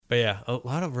But yeah, a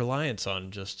lot of reliance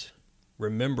on just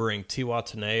remembering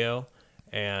Tiwataneo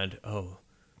and,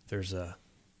 there's a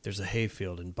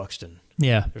hayfield in Buxton.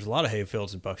 Yeah. There's a lot of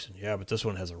hayfields in Buxton. Yeah, but this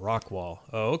one has a rock wall.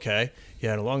 Oh, okay.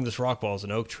 Yeah, and along this rock wall is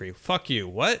an oak tree. Fuck you.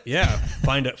 What? Yeah.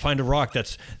 Find a rock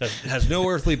that has no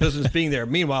earthly business being there.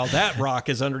 Meanwhile, that rock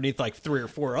is underneath like 3 or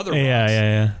 4 other rocks.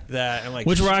 Yeah. That I'm like,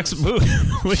 which rock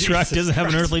doesn't have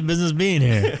an earthly business being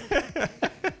here?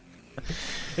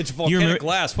 It's volcanic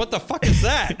glass. What the fuck is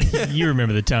that? You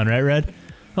remember the town, right, Red?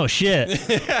 Oh shit.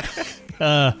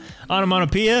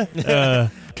 Onomatopoeia.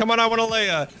 Come on, I want to lay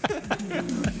a.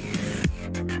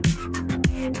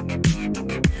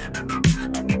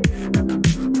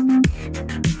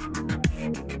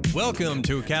 Welcome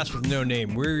to A Cast with No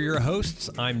Name. We're your hosts.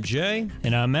 I'm Jay.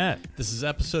 And I'm Matt. This is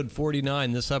episode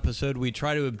 49. This episode, we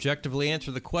try to objectively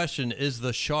answer the question, is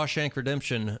the Shawshank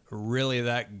Redemption really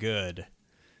that good?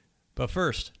 But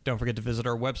first, don't forget to visit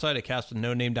our website at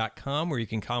castwithnoname.com, where you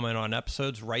can comment on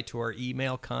episodes, write to our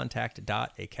email,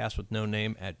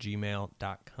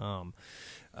 contact.acastwithnoname@gmail.com.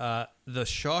 The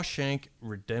Shawshank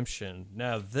Redemption.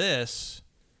 Now, this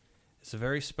is a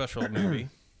very special movie,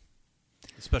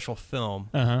 a special film.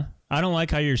 I don't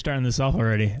like how you're starting this off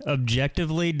already.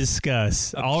 Objectively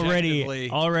discuss.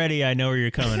 Already, I know where you're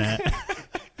coming at.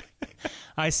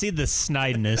 I see the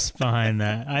snideness behind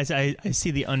that. I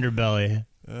see the underbelly.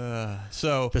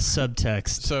 So the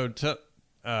subtext. So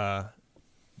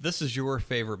this is your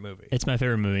favorite movie. It's my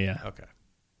favorite movie, yeah. Okay.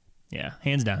 Yeah,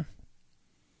 hands down.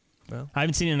 Well, I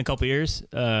haven't seen it in a couple years.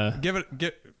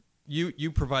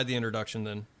 You provide the introduction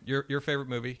then. Your favorite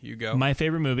movie, you go. My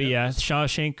favorite movie, The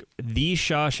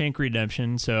Shawshank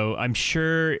Redemption. So I'm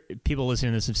sure people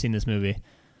listening to this have seen this movie.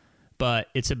 But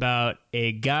it's about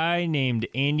a guy named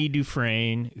Andy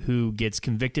Dufresne who gets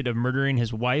convicted of murdering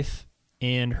his wife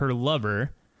and her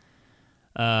lover.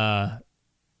 And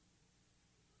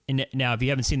now, if you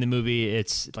haven't seen the movie,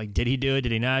 it's like, did he do it?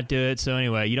 Did he not do it? So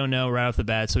anyway, you don't know right off the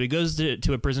bat. So he goes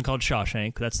to a prison called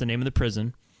Shawshank. That's the name of the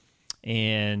prison.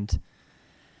 And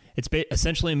it's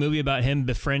essentially a movie about him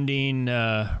befriending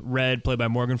Red, played by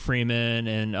Morgan Freeman,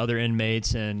 and other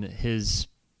inmates, and his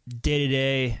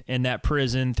day-to-day in that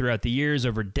prison throughout the years,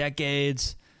 over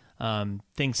decades.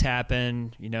 Things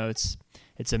happen. You know, it's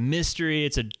a mystery.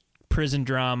 It's a prison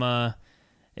drama.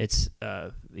 It's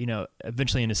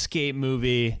eventually an escape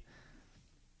movie.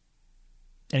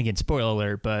 And again, spoiler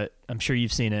alert, but I'm sure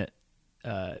you've seen it.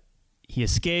 He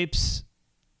escapes.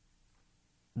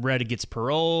 Red gets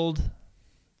paroled.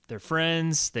 They're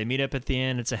friends. They meet up at the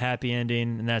end. It's a happy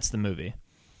ending, and that's the movie.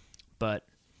 But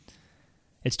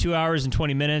it's 2 hours and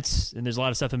 20 minutes, and there's a lot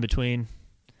of stuff in between.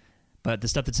 But the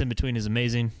stuff that's in between is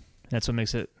amazing. That's what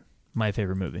makes it my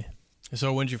favorite movie.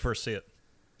 So when did you first see it?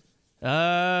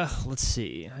 Let's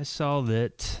see. I saw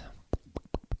that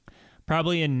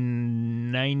probably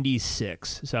in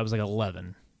 96. So I was like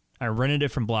 11. I rented it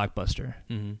from Blockbuster.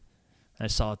 Mm-hmm. I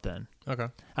saw it then. Okay.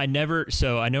 I know where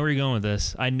you're going with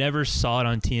this. I never saw it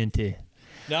on TNT.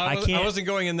 No, I wasn't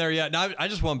going in there yet. No, I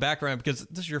just want background because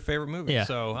this is your favorite movie. Yeah.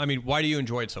 So, I mean, why do you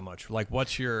enjoy it so much? Like,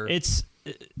 what's your...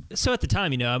 So at the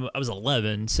time, I was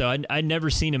 11, so I'd never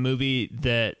seen a movie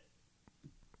that...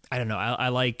 I don't know. I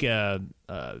like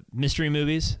mystery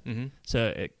movies, mm-hmm.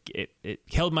 So it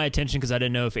held my attention because I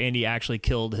didn't know if Andy actually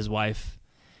killed his wife,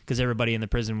 because everybody in the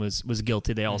prison was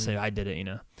guilty. They all say I did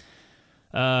it,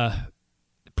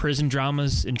 Prison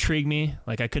dramas intrigue me.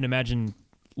 Like, I couldn't imagine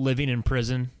living in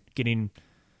prison, getting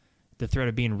the threat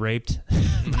of being raped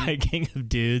by a gang of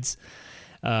dudes.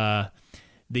 The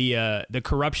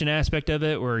corruption aspect of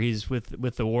it, where he's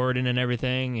with the warden and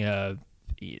everything. And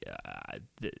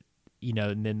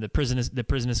then the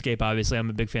prison escape. Obviously,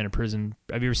 I'm a big fan of prison.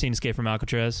 Have you ever seen Escape from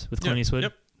Alcatraz with Clint Eastwood?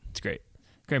 Yep. It's great.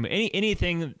 Great movie.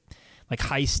 Anything like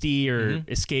heisty or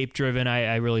escape driven,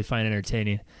 I really find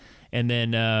entertaining. And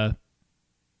then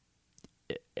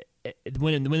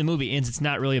when the movie ends, it's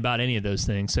not really about any of those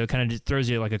things. So it kind of just throws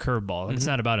you like a curveball. Like, it's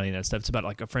not about any of that stuff. It's about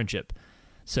like a friendship.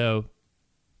 So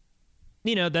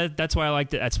that's why I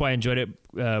liked it. That's why I enjoyed it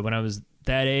when I was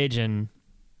that age. And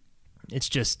it's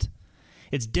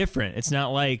different. It's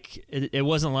not like it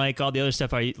wasn't like all the other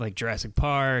stuff I like, Jurassic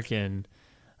Park and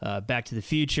Back to the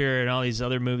Future and all these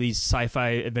other movies, sci-fi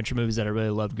adventure movies that I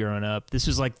really loved growing up. This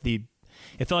was like it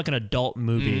felt like an adult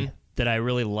movie that I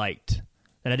really liked,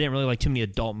 and I didn't really like too many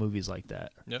adult movies like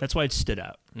that. Yep. That's why it stood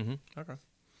out. Mm-hmm. Okay.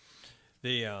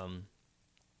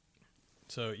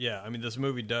 So yeah, I mean, this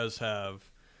movie does have.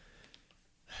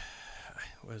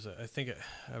 What is it? I think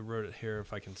I wrote it here.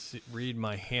 If I can read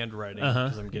my handwriting,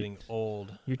 because I'm getting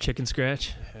old. Your chicken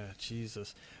scratch. Yeah,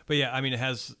 Jesus. But yeah, I mean, it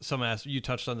has some. You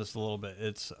touched on this a little bit.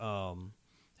 It's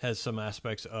has some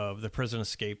aspects of the prison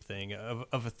escape thing,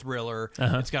 of a thriller.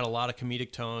 Uh-huh. It's got a lot of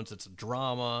comedic tones. It's a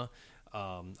drama.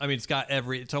 I mean, it's got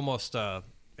it's almost,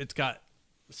 it's got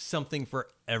something for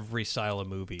every style of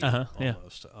movie,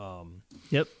 almost.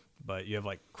 Yep. But you have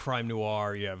like crime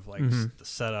noir, you have like the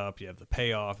setup, you have the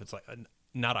payoff. It's like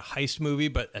not a heist movie,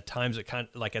 but at times it kind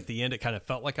of, like at the end, it kind of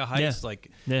felt like a heist. Like,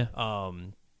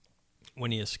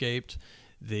 when he escaped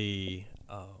but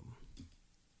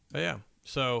yeah.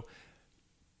 So,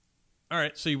 all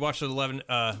right. So you watched 11,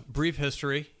 brief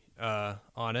history,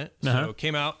 on it. So it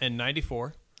came out in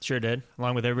 94. Sure did.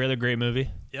 Along with every other great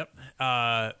movie. Yep.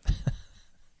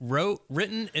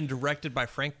 Written and directed by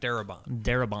Frank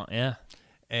Darabont. Yeah.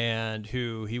 And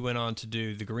he went on to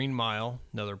do The Green Mile,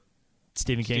 another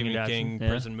Stephen King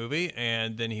prison movie.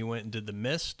 And then he went and did The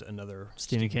Mist, another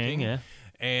Stephen King. Yeah.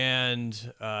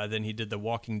 And then he did The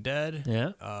Walking Dead.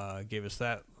 Yeah. Gave us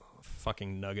that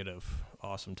fucking nugget of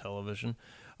awesome television.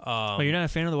 You're not a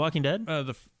fan of The Walking Dead?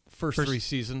 The first 3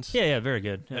 seasons. Yeah, very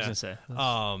good. I was gonna say.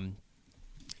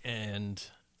 And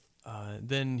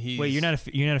then he. Wait, you're not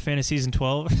a fan of season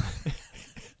 12?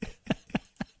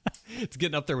 It's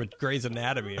getting up there with Grey's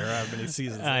Anatomy or how many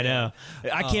seasons. I know.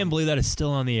 I can't believe that it's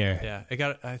still on the air. Yeah, it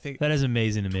got. I think that is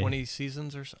amazing to me. 20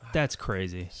 seasons or so. That's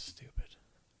crazy. Stupid.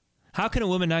 How can a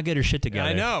woman not get her shit together?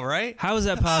 I know, right? How is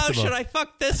that possible? Oh, should I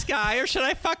fuck this guy or should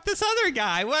I fuck this other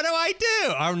guy? What do I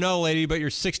do? I don't know, lady, but you're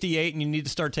 68 and you need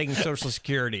to start taking Social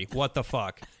Security. What the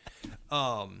fuck?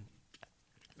 But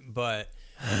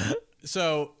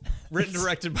so written,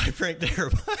 directed by Frank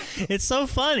Darabont. It's so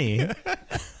funny.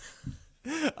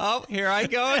 Oh, here I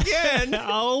go again.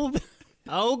 oh,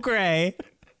 Gray.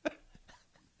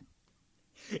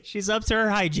 She's up to her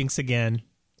hijinks again.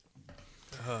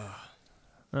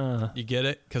 You get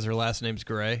it? Because her last name's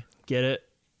Gray. Get it?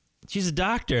 She's a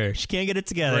doctor. She can't get it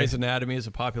together. Grey's Anatomy is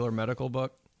a popular medical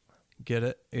book. Get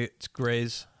it? It's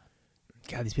Grey's.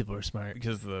 God, these people are smart.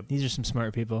 Because these are some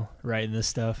smart people writing this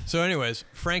stuff. So anyways,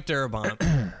 Frank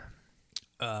Darabont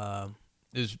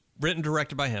is written,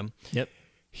 directed by him. Yep.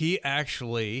 He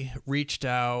actually reached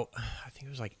out, I think it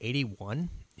was like 81.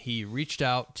 He reached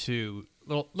out to,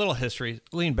 little history,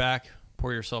 lean back,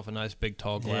 pour yourself a nice big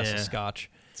tall glass of scotch.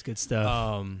 It's good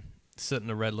stuff. Sit in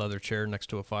a red leather chair next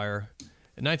to a fire.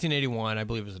 In 1981, I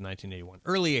believe it was in 1981.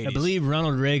 Early 80s. I believe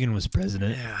Ronald Reagan was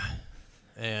president. Yeah.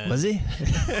 And was he?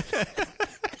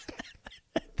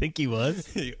 I think he was.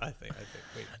 I think.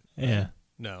 Wait. Yeah.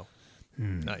 No.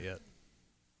 Not yet.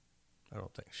 I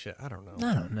don't think. Shit. I don't know.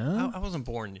 I don't know. I wasn't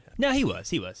born yet. No, he was.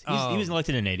 He was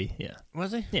elected in 80. Yeah.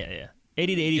 Was he? Yeah.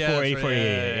 80 to 84, 84 to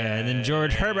 88. Yeah. And then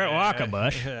George Herbert Walker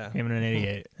Bush came in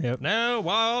 88. Yep. No,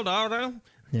 wild auto.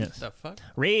 Yes. The fuck?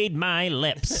 Read my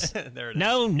lips. There it is.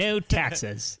 No new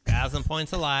taxes. 1,000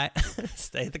 points a light.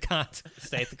 Stay the course.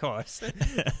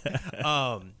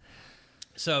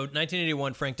 So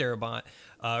 1981, Frank Darabont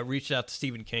reached out to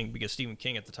Stephen King because Stephen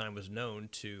King at the time was known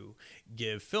to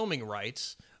give filming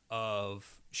rights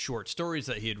of short stories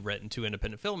that he had written to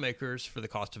independent filmmakers for the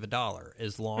cost of $1,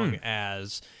 as long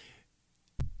as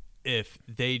if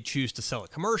they choose to sell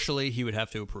it commercially, he would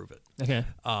have to approve it. Okay.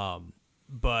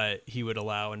 But he would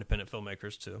allow independent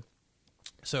filmmakers to.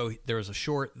 So there was a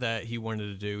short that he wanted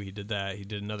to do. He did that. He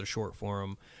did another short for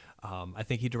him. I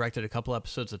think he directed a couple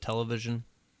episodes of television.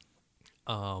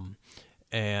 But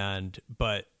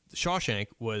Shawshank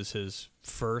was his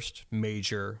first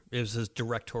major. It was his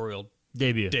directorial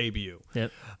debut.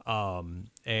 Yep.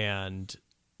 And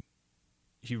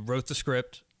he wrote the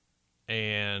script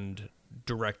and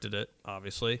directed it.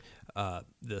 Obviously, the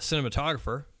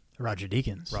cinematographer. Roger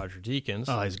Deakins.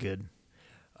 Oh, he's good.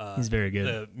 He's very good.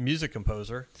 The music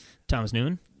composer. Thomas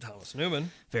Newman.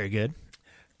 Very good.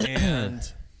 And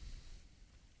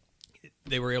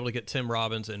they were able to get Tim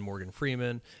Robbins and Morgan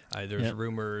Freeman. There's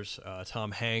rumors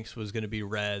Tom Hanks was going to be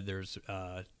Red. There's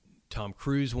Tom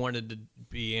Cruise wanted to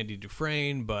be Andy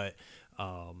Dufresne, but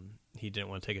he didn't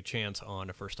want to take a chance on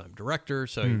a first-time director,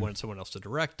 so he wanted someone else to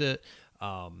direct it.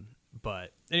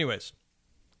 But anyways,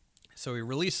 so he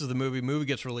releases the movie. Movie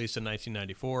gets released in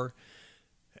 1994,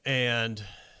 and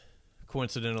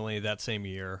coincidentally, that same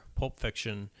year, Pulp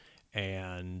Fiction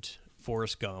and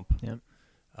Forrest Gump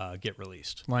get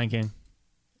released. Lion King.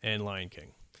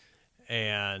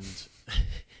 And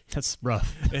that's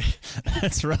rough.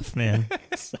 That's rough, man.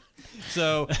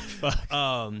 So,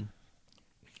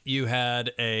 you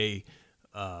had a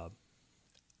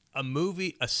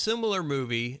movie, a similar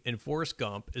movie in Forrest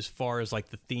Gump, as far as like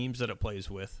the themes that it plays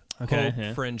with. Okay,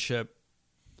 hope, friendship,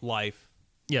 life.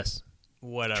 Yes.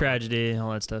 Whatever. Tragedy,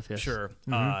 all that stuff, yes. Sure.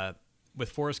 Mm-hmm. With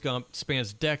Forrest Gump,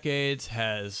 spans decades,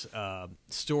 has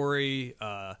story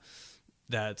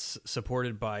that's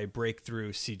supported by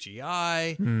breakthrough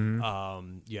CGI.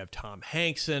 You have Tom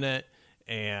Hanks in it,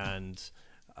 and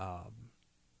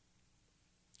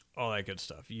all that good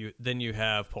stuff. Then you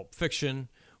have Pulp Fiction,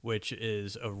 which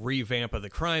is a revamp of the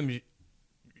crime,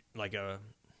 like a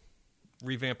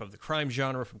revamp of the crime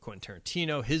genre from Quentin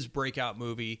Tarantino, his breakout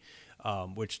movie,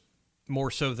 which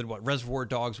more so than what Reservoir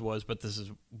Dogs was, but this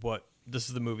is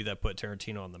the movie that put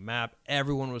Tarantino on the map.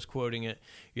 Everyone was quoting it.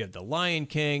 You have The Lion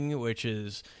King, which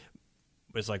was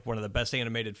like one of the best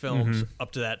animated films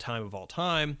up to that time of all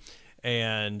time.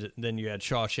 And then you had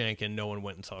Shawshank, and no one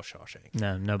went and saw Shawshank.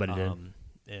 No, nobody did.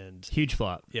 And huge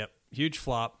flop. Yep, huge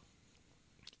flop.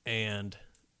 And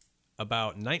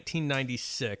about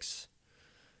 1996,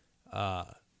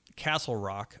 Castle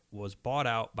Rock was bought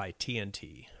out by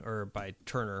TNT, or by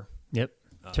Turner. Yep,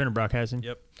 Turner Broadcasting.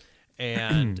 Yep.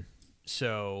 And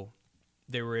so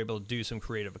they were able to do some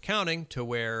creative accounting to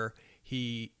where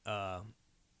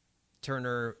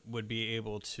Turner would be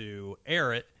able to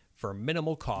air it for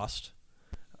minimal cost,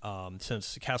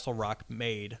 since Castle Rock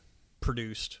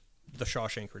produced The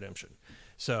Shawshank Redemption.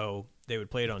 So they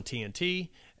would play it on TNT,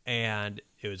 and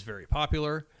it was very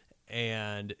popular,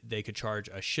 and they could charge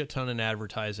a shit ton in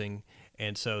advertising,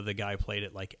 and so the guy played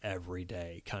it like every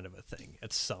day, kind of a thing,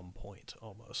 at some point,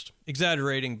 almost.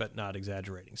 Exaggerating, but not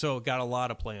exaggerating. So it got a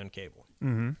lot of play on cable.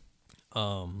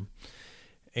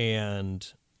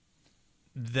 And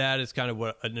that is kind of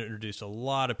what introduced a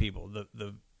lot of people,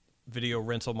 the video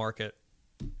rental market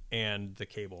and the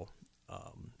cable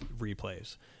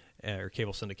replays, or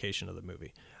cable syndication of the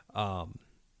movie. And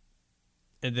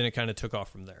then it kind of took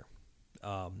off from there.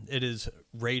 It is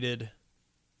rated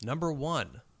number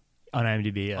 1 on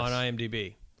IMDb. Yes. On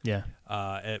IMDb. Yeah.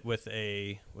 With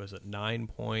a, was it 9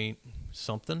 point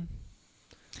something?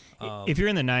 If you're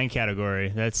in the 9 category,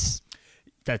 that's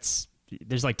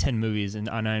there's like 10 movies on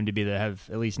IMDb that have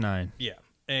at least 9. Yeah.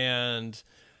 And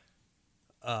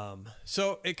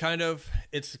so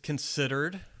it's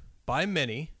considered by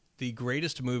many the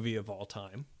greatest movie of all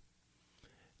time.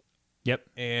 Yep.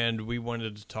 And I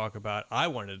wanted to talk about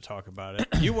it.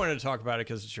 You wanted to talk about it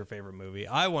because it's your favorite movie.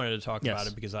 I wanted to talk about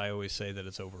it because I always say that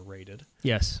it's overrated.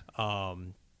 Yes. But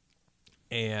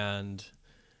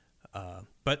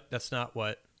that's not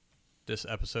what this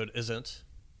episode isn't.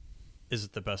 Is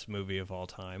it the best movie of all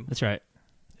time? That's right.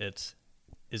 Is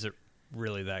it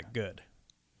really that good?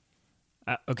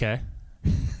 Okay.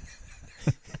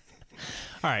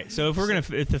 All right. So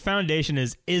if the foundation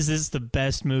is this the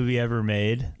best movie ever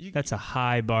made? That's a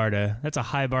high bar to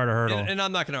hurdle. And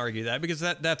I'm not going to argue that, because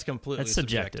that's completely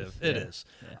subjective. It is.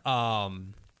 Yeah.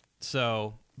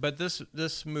 But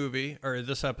this movie, or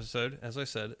this episode, as I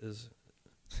said, is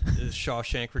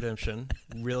Shawshank Redemption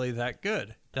really that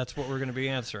good? That's what we're going to be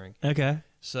answering. Okay.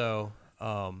 So,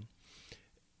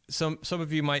 some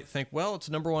of you might think, well, it's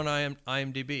number 1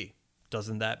 IMDb.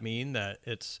 Doesn't that mean that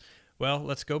it's, well,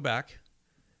 let's go back,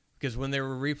 because when they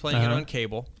were replaying it on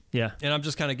cable, yeah, and I'm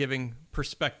just kind of giving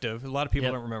perspective. A lot of people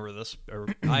don't remember this, or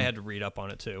I had to read up on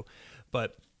it too.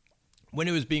 But when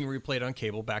it was being replayed on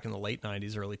cable back in the late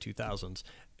 90s, early 2000s,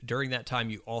 during that time,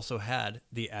 you also had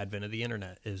the advent of the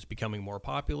internet is becoming more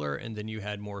popular, and then you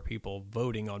had more people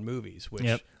voting on movies,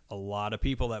 which a lot of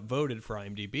people that voted for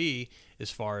IMDb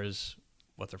as far as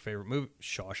what their favorite movie,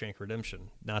 Shawshank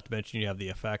Redemption. Not to mention you have the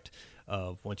effect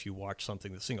of once you watch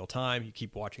something the single time, you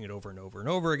keep watching it over and over and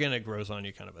over again, it grows on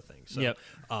you, kind of a thing. So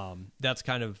that's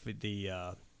kind of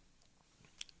the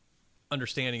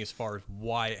understanding as far as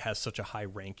why it has such a high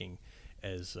ranking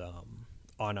as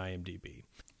on IMDb.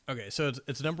 Okay, so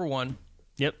it's number 1.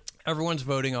 Yep. Everyone's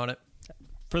voting on it.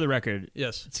 For the record,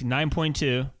 yes, it's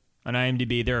 9.2 on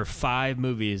IMDb. There are 5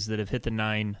 movies that have hit the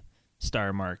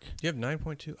 9-star mark. You have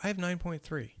 9.2. I have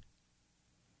 9.3.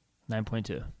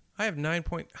 9.2. I have 9.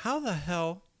 How the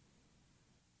hell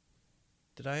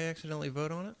did I accidentally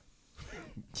vote on it?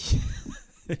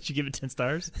 Did you give it 10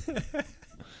 stars? It's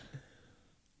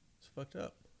fucked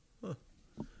up. Huh.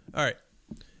 All right.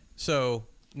 So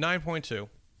 9.2.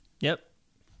 Yep.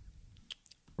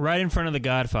 Right in front of The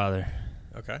Godfather.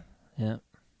 Okay. Yeah.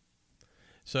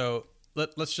 So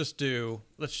let's just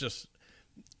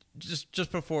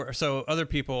before, so other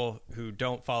people who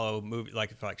don't follow movie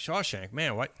like Shawshank,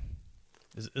 man, what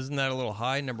isn't that a little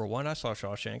high? Number 1, I saw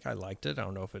Shawshank, I liked it. I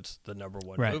don't know if it's the number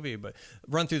 1 movie, but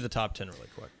run through the top 10 really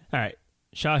quick. All right,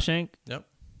 Shawshank. Yep.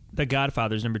 The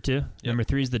Godfather's number 2. Yep. Number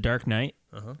 3 is The Dark Knight.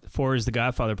 4 is The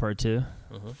Godfather Part 2.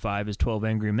 5 is 12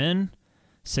 Angry Men.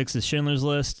 6 is Schindler's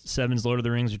List. 7 is Lord of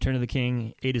the Rings: Return of the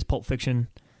King. 8 is Pulp Fiction.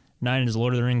 9 is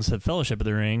Lord of the Rings: The Fellowship of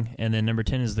the Ring. And then number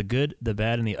 10 is The Good, the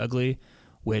Bad, and the Ugly,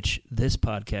 which this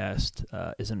podcast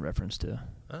is in reference to.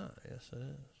 Ah, yes, it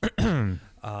is.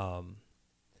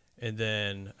 And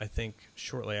then I think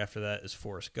shortly after that is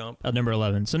Forrest Gump. Number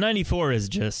 11. So 94 is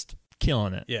just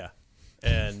killing it. Yeah.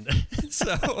 And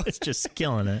so it's just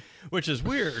killing it. Which is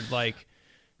weird. Like,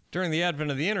 during the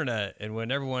advent of the internet and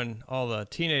when all the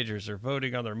teenagers are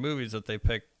voting on their movies, that they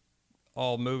pick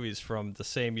all movies from the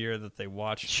same year that they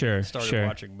started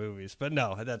watching movies. But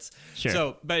no, that's... Sure.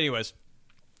 So, but anyways,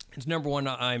 it's number 1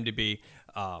 on IMDb.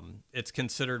 It's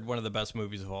considered one of the best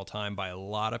movies of all time by a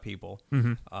lot of people.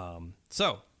 Mm-hmm.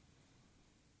 So,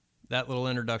 that little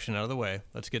introduction out of the way,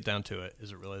 let's get down to it.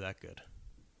 Is it really that good?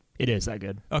 It is that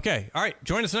good. Okay. All right.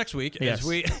 Join us next week as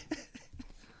we...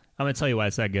 I'm going to tell you why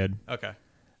it's that good. Okay.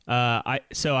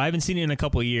 So I haven't seen it in a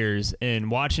couple of years,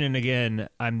 and watching it again,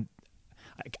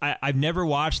 I've never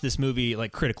watched this movie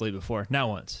like critically before. Not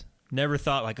once. Never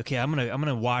thought like, okay, I'm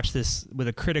gonna watch this with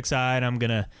a critic's eye, and I'm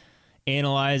gonna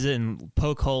analyze it and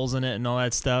poke holes in it and all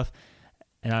that stuff.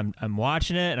 And I'm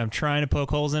watching it, and I'm trying to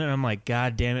poke holes in it, and I'm like,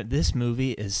 God damn it, this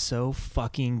movie is so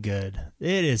fucking good.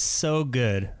 It is so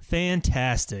good.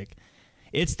 Fantastic.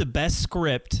 It's the best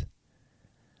script.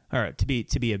 All right, to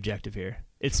be objective here,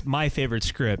 it's my favorite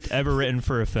script ever written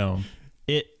for a film.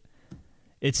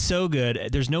 It's so good.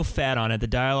 There's no fat on it. The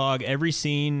dialogue, every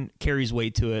scene carries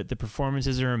weight to it. The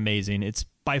performances are amazing. It's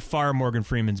by far Morgan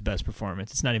Freeman's best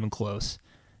performance. It's not even close.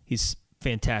 He's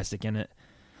fantastic in it.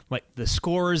 Like, the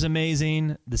score is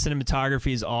amazing. The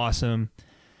cinematography is awesome.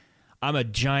 I'm a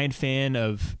giant fan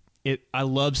of it. I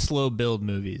love slow build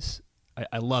movies.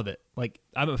 I love it. Like,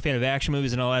 I'm a fan of action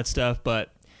movies and all that stuff,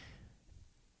 but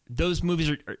those movies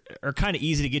are kind of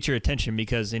easy to get your attention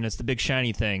because, it's the big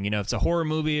shiny thing. If it's a horror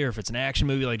movie or if it's an action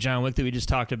movie like John Wick that we just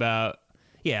talked about,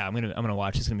 yeah, I'm gonna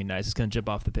watch. It's gonna be nice. It's gonna jump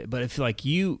off the page. But if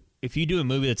you do a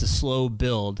movie that's a slow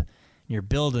build and you're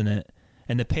building it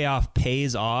and the payoff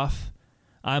pays off,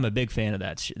 I'm a big fan of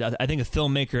that. I think a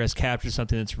filmmaker has captured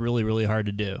something that's really, really hard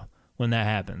to do when that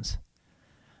happens.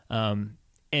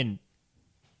 And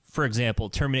for example,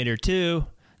 Terminator 2,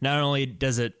 not only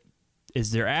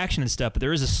is there action and stuff, but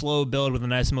there is a slow build with a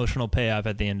nice emotional payoff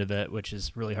at the end of it, which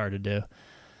is really hard to do.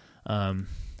 I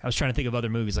was trying to think of other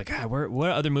movies, like,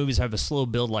 what other movies have a slow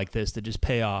build like this that just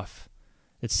pay off?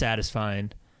 It's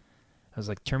satisfying. I was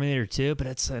like, Terminator 2, but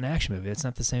it's an action movie. It's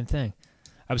not the same thing.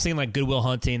 I was thinking like Good Will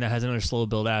Hunting, that has another slow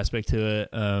build aspect to it.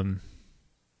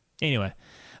 Anyway,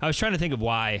 I was trying to think of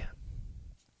why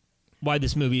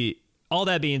this movie. All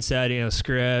that being said,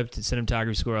 script,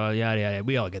 cinematography, score, yada yada,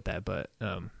 we all get that. But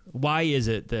why is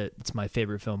it that it's my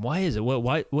favorite film? Why is it?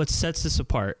 What sets this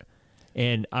apart?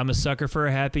 And I'm a sucker for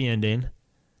a happy ending.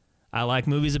 I like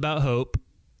movies about hope.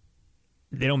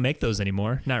 They don't make those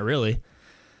anymore. Not really.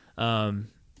 I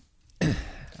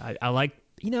like,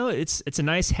 it's a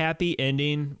nice happy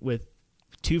ending with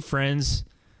two friends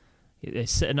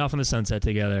sitting off on the sunset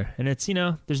together, and it's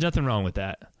there's nothing wrong with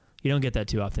that. You don't get that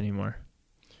too often anymore.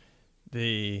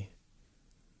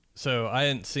 So I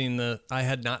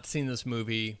had not seen this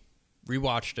movie,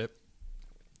 rewatched it,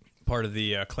 part of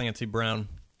the Clancy Brown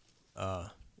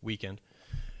weekend.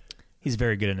 He's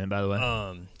very good in it, by the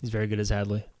way. He's very good as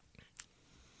Hadley.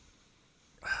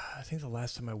 I think the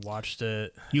last time I watched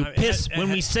it... You piss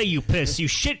when we say you piss. You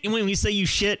shit when we say you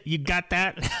shit. You got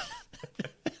that?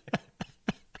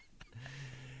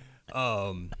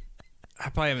 I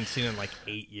probably haven't seen it in like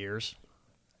 8 years.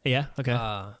 Yeah,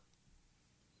 okay.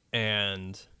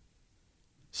 And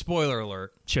spoiler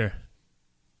alert. Sure.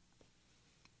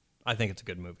 I think it's a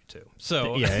good movie too.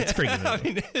 So yeah, it's a pretty good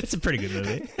movie. It's a pretty good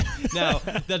movie. Now,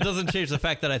 that doesn't change the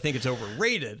fact that I think it's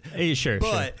overrated. Sure,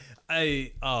 but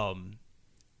sure.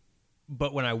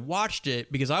 But when I watched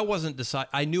it, because I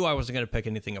knew I wasn't going to pick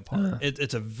anything apart.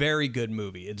 It's a very good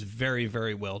movie. It's very,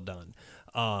 very well done.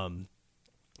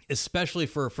 Especially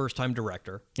for a first-time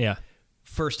director. Yeah.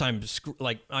 First time, he's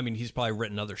probably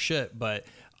written other shit, but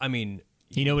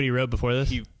you know what he wrote before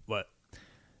this? What?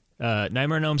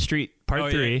 Nightmare on Elm Street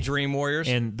Part 3, yeah, Dream Warriors,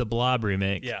 and the Blob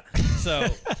remake. Yeah. So,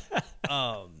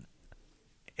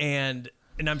 and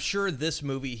I'm sure this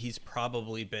movie he's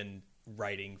probably been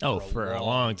writing for a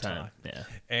long time. Yeah.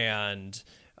 And,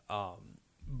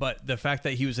 but the fact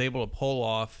that he was able to pull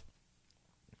off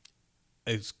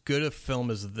as good a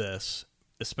film as this,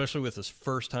 especially with his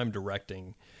first time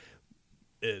directing,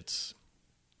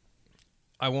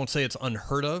 I won't say it's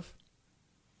unheard of,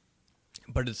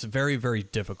 but it's very, very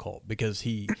difficult because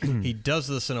he does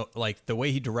this in the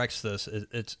way he directs this.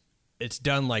 It's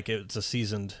done like it's a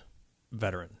seasoned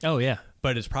veteran. Oh yeah,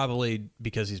 but it's probably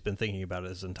because he's been thinking about it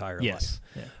his entire life.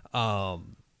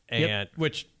 Yeah.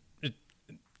 Which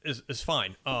is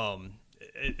fine.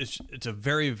 It's a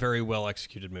very, very well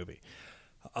executed movie.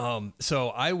 So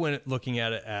I went looking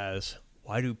at it as,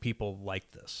 why do people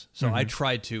like this? So I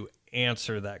tried to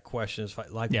answer that question.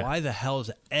 Why the hell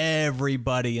is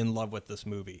everybody in love with this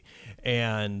movie?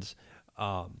 And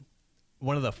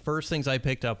one of the first things I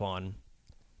picked up on,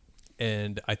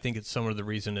 and I think it's some of the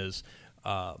reason is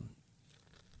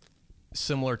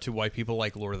similar to why people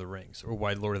like Lord of the Rings, or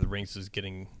why Lord of the Rings is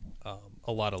getting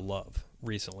a lot of love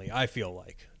recently, I feel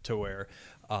like, to where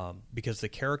because the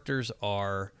characters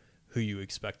are who you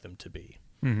expect them to be.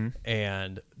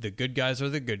 And the good guys are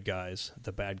the good guys,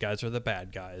 the bad guys are the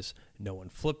bad guys. No one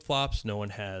flip-flops, no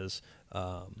one has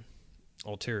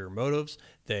ulterior motives.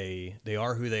 They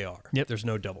are who they are. Yep. There's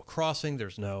no double crossing,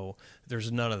 there's none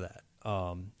of that.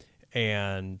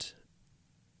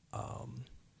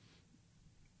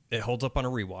 It holds up on a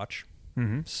rewatch.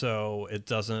 So it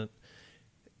doesn't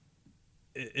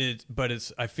but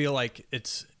I feel like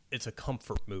it's a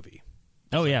comfort movie.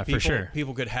 Oh, So yeah, for sure.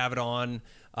 People could have it on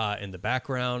in the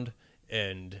background,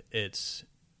 and it's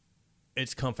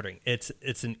comforting.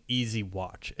 It's an easy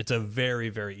watch. It's a very,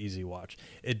 very easy watch.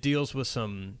 It deals with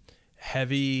some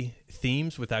heavy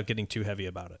themes without getting too heavy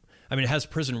about it. I mean, it has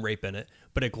prison rape in it,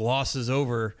 but it glosses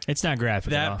over It's not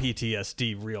graphic at that all.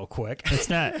 PTSD real quick. It's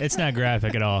not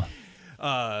graphic at all.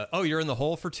 Oh, you're in the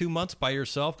hole for 2 months by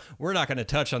yourself? We're not going to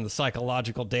touch on the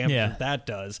psychological damage that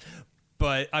does.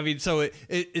 But, I mean, so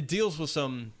it deals with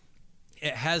some...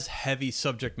 It has heavy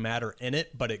subject matter in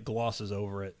it, but it glosses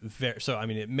over it. So, I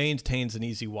mean, it maintains an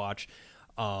easy watch,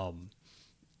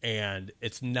 and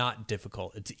it's not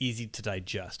difficult. It's easy to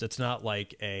digest. It's not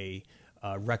like a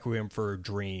Requiem for a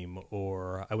Dream,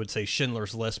 or I would say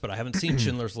Schindler's List, but I haven't seen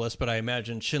Schindler's List, but I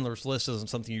imagine Schindler's List isn't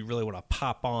something you really want to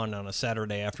pop on a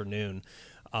Saturday afternoon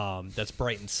that's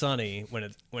bright and sunny when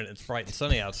it's bright and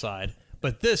sunny outside.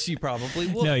 But this you probably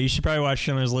would. No, you should probably watch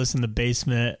Schindler's List in the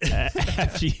basement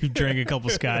after you drink a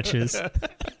couple scotches. A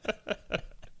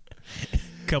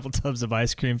couple tubs of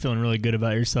ice cream, feeling really good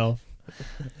about yourself.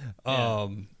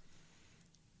 But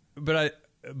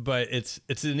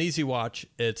it's an easy watch.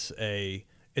 It's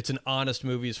an honest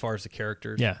movie as far as the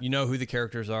characters. Yeah. You know who the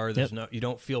characters are. There's you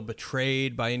don't feel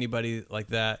betrayed by anybody like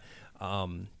that.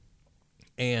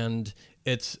 And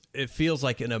it feels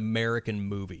like an American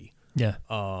movie. Yeah.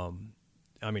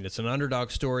 I mean, it's an underdog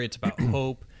story. It's about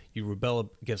hope. You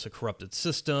rebel against a corrupted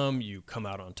system. You come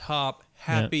out on top.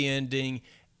 Happy ending.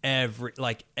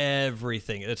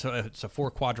 Everything. It's a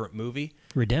 4-quadrant movie.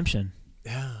 Redemption.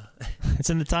 Yeah. It's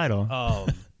in the title.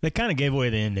 They kind of gave away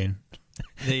the ending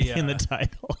in the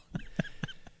title.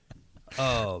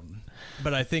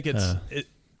 But I think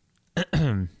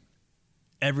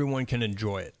everyone can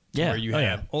enjoy it. Yeah. Where you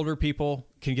have older people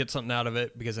can get something out of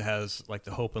it because it has like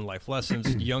the hope and life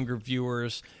lessons. Younger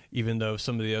viewers, even though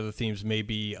some of the other themes may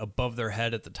be above their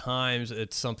head at the times,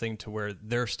 it's something to where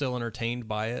they're still entertained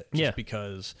by it just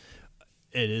because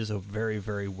it is a very,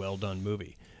 very well done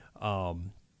movie.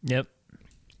 Yep.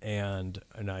 And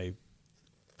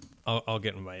I'll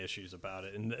get into my issues about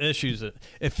it. And the issues,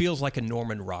 it feels like a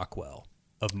Norman Rockwell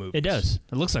of movies. It does.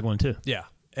 It looks like one too. Yeah.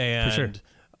 And for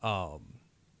sure.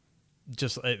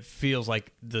 Just it feels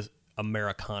like the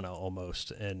Americana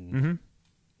almost and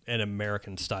an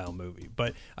American style movie.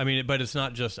 But I mean, it's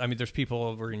not just, I mean, there's people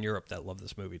over in Europe that love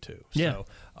this movie too. Yeah.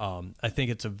 So I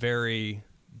think it's a very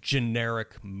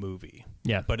generic movie.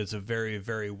 Yeah. But it's a very,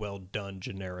 very well done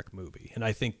generic movie. And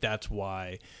I think that's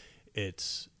why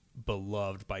it's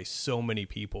beloved by so many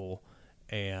people.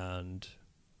 And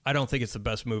I don't think it's the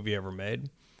best movie ever made.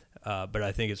 But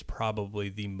I think it's probably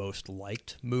the most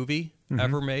liked movie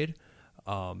ever made.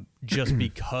 Just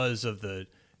because of the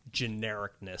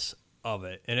genericness of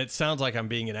it. And it sounds like I'm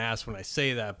being an ass when I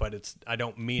say that, but I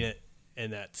don't mean it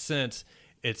in that sense.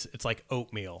 It's like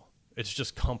oatmeal. It's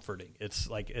just comforting. It's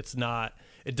like,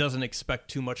 it doesn't expect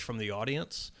too much from the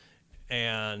audience.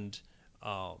 And,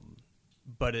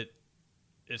 but it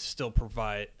still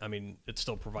provides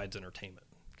entertainment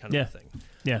kind of a thing.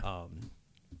 Yeah.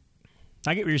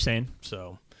 I get what you're saying.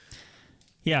 So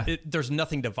yeah, there's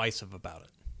nothing divisive about it.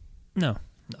 No.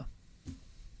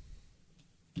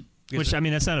 Which, I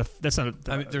mean, that's not a.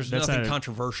 I mean, there's nothing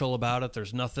controversial about it.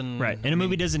 There's nothing. Right. And a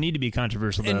movie doesn't need to be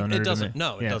controversial, though. It doesn't.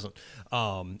 No, it doesn't.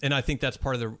 And I think that's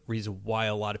part of the reason why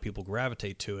a lot of people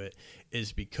gravitate to it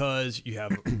is because you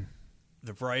have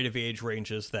the variety of age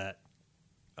ranges that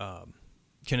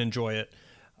can enjoy it.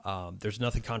 There's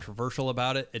nothing controversial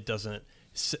about it. It doesn't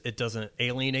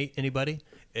alienate anybody.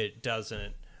 It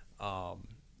doesn't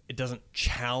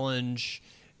challenge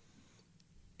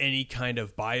any kind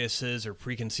of biases or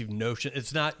preconceived notion.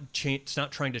 It's not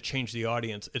trying to change the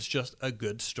audience. It's just a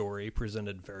good story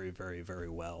presented very, very, very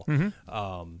well.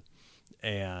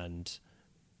 And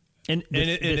And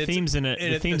the themes in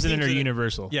it are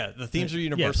universal. Yeah, the themes are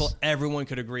universal. Yes. Everyone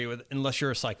could agree with, unless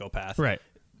you're a psychopath. Right.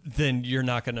 Then you're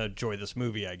not going to enjoy this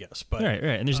movie, I guess. But right.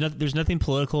 And there's nothing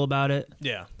political about it.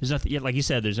 Yeah. There's nothing. Like you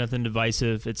said, there's nothing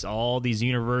divisive. It's all these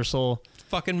universal,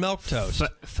 fucking milquetoast,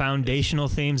 foundational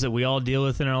themes that we all deal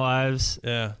with in our lives.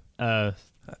 Yeah.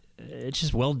 It's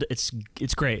just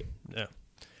it's great. Yeah.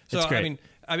 So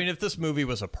I mean, if this movie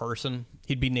was a person,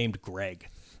 he'd be named Greg.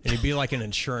 And he'd be like an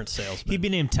insurance salesman. He'd be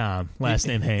named Tom, last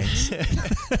name Haynes.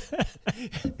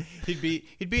 He'd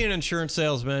be an insurance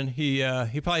salesman. He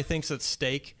probably thinks that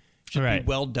steak should be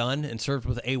well done and served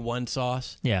with A1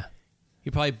 sauce. Yeah.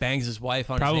 He probably bangs his wife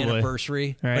on his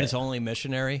anniversary, but it's only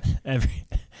missionary. Every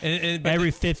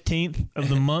 15th of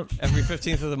the month. Every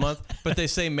 15th of the month. But they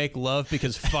say make love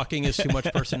because fucking is too much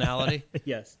personality.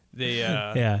 Yes.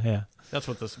 Yeah. That's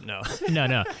what this... No.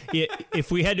 No.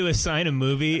 If we had to assign a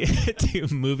movie to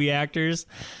movie actors,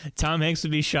 Tom Hanks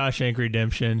would be Shawshank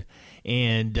Redemption,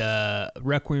 and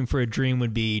Requiem for a Dream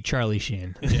would be Charlie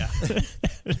Sheen. Yeah.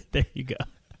 There you go.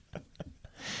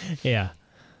 Yeah.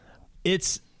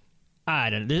 It's... I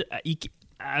don't know.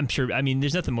 I'm sure... I mean,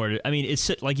 there's nothing more to... I mean, it's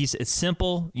like you said, it's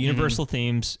simple, universal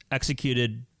themes,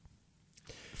 executed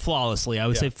flawlessly. I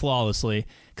would say flawlessly,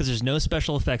 because there's no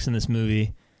special effects in this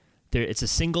movie. It's a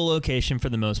single location for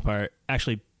the most part.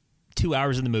 Actually, 2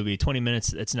 hours in the movie, 20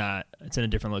 minutes, it's not. It's in a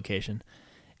different location.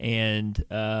 And,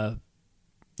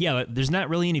 there's not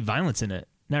really any violence in it.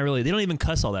 Not really. They don't even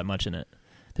cuss all that much in it.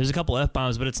 There's a couple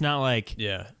F-bombs, but it's not like...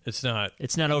 Yeah, it's not...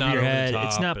 It's not over your head.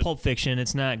 It's not Pulp Fiction.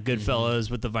 It's not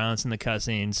Goodfellas with the violence and the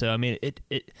cussing. So, I mean,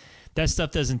 that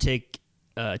stuff doesn't take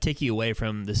you away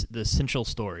from the central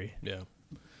story. Yeah.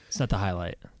 It's not the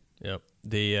highlight. Yep.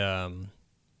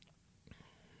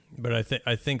 But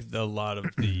I think a lot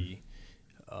of the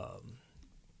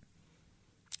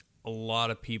a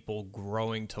lot of people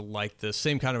growing to like this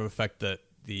same kind of effect that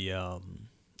the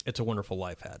It's a Wonderful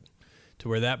Life had, to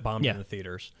where that bombed in the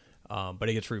theaters, but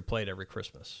it gets replayed every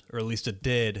Christmas, or at least it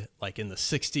did, like in the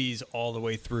 60s all the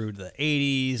way through to the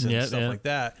 80s and stuff like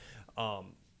that,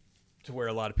 to where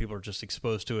a lot of people are just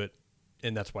exposed to it,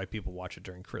 and that's why people watch it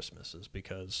during Christmas, is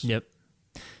because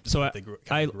So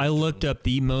I looked up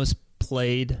the most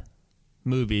played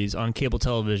movies on cable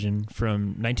television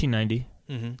from 1990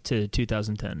 to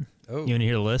 2010. Oh. You want to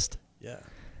hear the list? Yeah.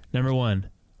 Number 1,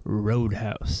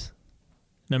 Roadhouse.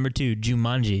 Number 2,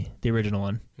 Jumanji, the original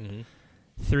one.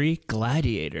 3,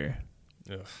 Gladiator.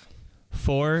 Ugh.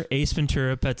 4, Ace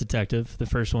Ventura, Pet Detective, the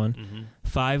first one.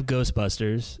 5,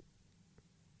 Ghostbusters.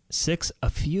 6, A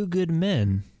Few Good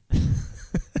Men.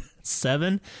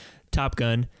 7, Top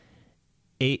Gun.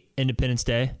 8, Independence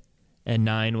Day. And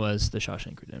 9 was The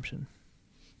Shawshank Redemption.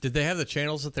 Did they have the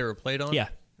channels that they were played on? Yeah.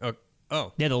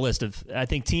 Oh. Yeah, the list of... I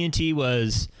think TNT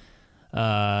was...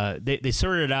 They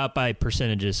sorted it out by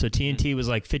percentages. So TNT was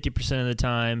like 50% of the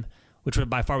time, which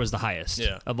by far was the highest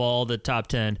of all the top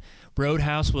 10.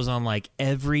 Roadhouse was on like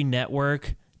every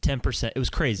network, 10%. It was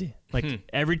crazy. Like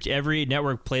every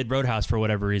network played Roadhouse for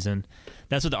whatever reason.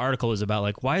 That's what the article was about.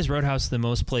 Like, why is Roadhouse the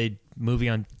most played movie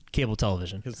on cable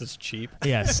television? Because it's cheap.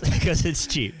 Yes, because it's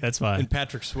cheap. That's fine. And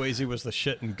Patrick Swayze was the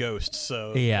shit in Ghost,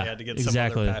 so they had to get some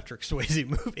other Patrick Swayze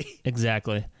movie.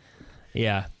 Exactly.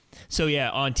 Yeah. So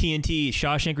on TNT,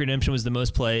 Shawshank Redemption was the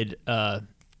most played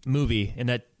movie in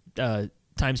that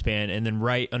time span, and then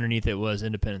right underneath it was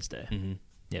Independence Day.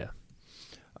 Yeah.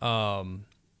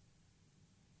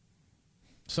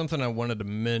 Something I wanted to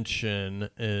mention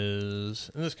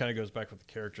is, and this kind of goes back with the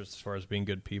characters as far as being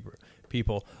good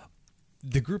people.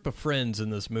 The group of friends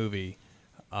in this movie,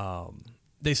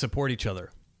 they support each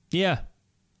other. Yeah.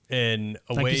 In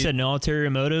a way, like you said, no ulterior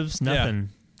motives, nothing. Yeah.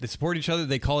 They support each other.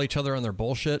 They call each other on their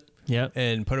bullshit. Yep.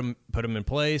 And put them in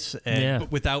place, and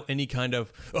but without any kind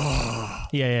of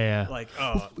like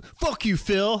fuck you,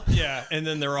 Phil. Yeah, and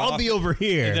then they're off. I'll be over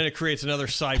here. And then it creates another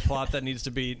side plot that needs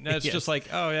to be. No, it's just like,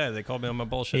 oh yeah, they called me on my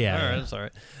bullshit. Yeah, all right, that's all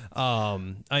right.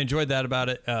 I enjoyed that about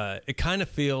it. It kind of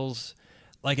feels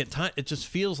like it just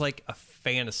feels like a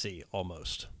fantasy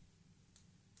almost.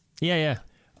 Yeah.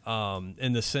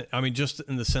 Just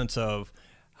in the sense of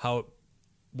how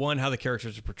the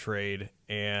characters are portrayed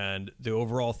and the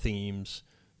overall themes,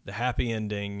 the happy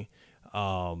ending,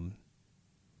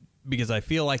 because I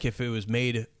feel like if it was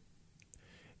made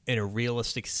in a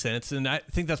realistic sense, and I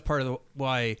think that's part of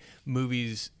why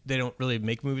they don't really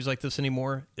make movies like this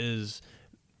anymore, is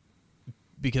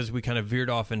because we kind of veered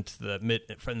off into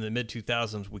from the mid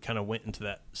 2000s. We kind of went into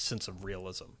that sense of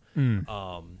realism,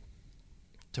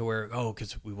 to where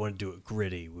because we want to do it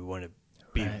gritty, we want to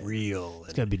be real.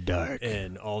 It's gotta be dark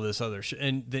and all this other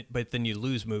shit. But then you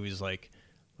lose movies like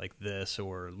this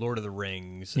or Lord of the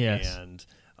Rings and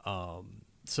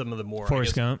Some of the more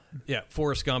Forrest Gump. Yeah,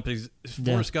 Forrest Gump is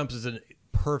a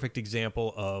perfect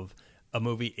example of a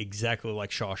movie exactly like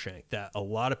Shawshank that a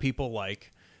lot of people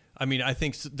like. I mean, I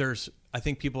think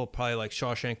people probably like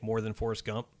Shawshank more than Forrest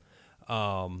Gump.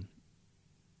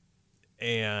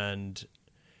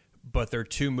 But they're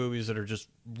two movies that are just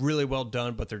really well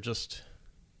done, but they're just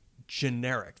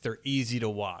generic. They're easy to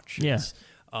watch. Yeah.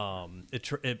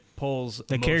 It pulls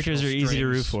the characters are easy to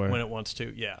root for when it wants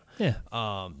to. Yeah. Yeah.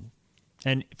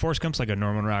 And Forrest Gump's like a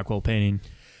Norman Rockwell painting.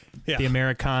 Yeah. The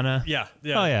Americana. Yeah.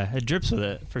 Oh yeah, it drips with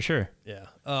it for sure. Yeah.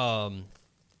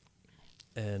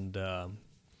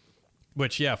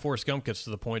 Which, Forrest Gump gets to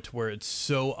the point where it's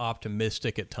so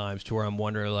optimistic at times to where I'm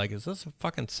wondering, like, is this a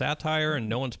fucking satire and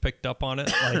no one's picked up on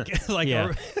it?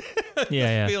 Yeah.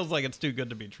 It feels like it's too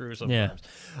good to be true sometimes.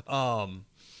 Yeah.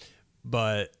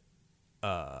 But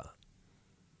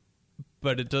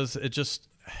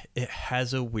it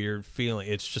has a weird feeling.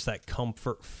 It's just that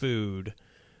comfort food.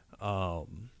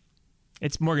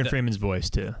 It's Morgan Freeman's voice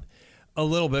too. A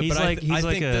little bit, but I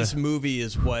think a, this movie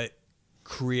is what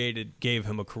gave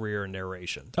him a career in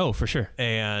narration. Oh, for sure.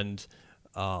 And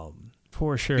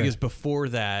for sure. Because before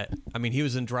that, I mean, he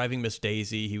was in Driving Miss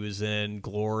Daisy, he was in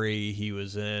Glory, he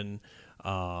was in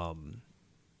other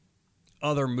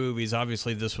movies.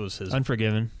 Obviously, this was his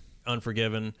Unforgiven.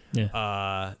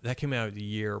 Yeah. That came out the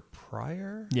year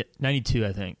prior? Yeah, 92,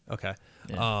 I think. Okay.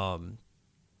 Yeah.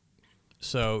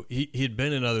 So he'd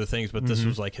been in other things, but this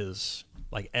was like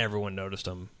everyone noticed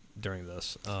him during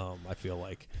this. I feel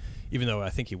like, even though I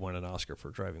think he won an Oscar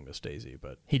for Driving Miss Daisy,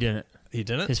 but he didn't. He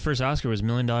didn't? His first Oscar was $1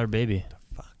 Million Baby. The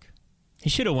fuck? He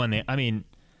should have won I mean,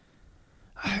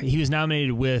 he was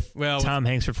nominated with Tom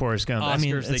Hanks for Forrest Gump. Oscars, I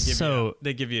mean,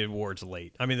 they give you awards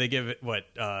late. I mean, they give it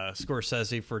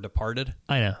Scorsese for Departed.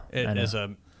 I know. As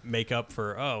a makeup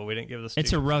for we didn't give this.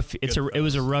 It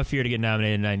was a rough year to get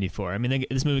nominated in '94. I mean,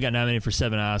 this movie got nominated for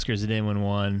 7 Oscars. It didn't win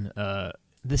one.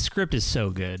 The script is so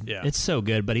good. Yeah, it's so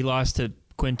good. But he lost to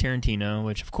Quentin Tarantino,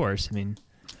 which of course, I mean,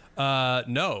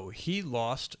 no, he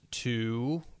lost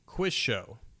to Quiz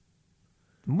Show.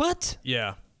 What?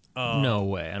 Yeah. No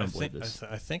way. I don't believe this.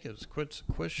 I think it was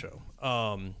Quiz Show.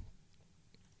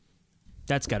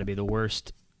 That's got to be the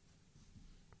worst.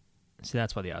 See,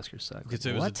 that's why the Oscars suck. Because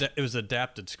it was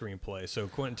adapted screenplay, so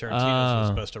Quentin Tarantino's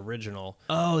was best original.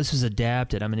 Oh, this was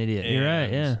adapted. I'm an idiot. You're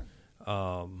right. Yeah.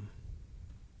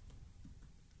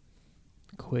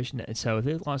 Quiz. So if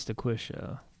it lost to Quiz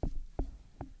Show,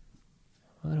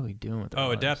 what are we doing with that?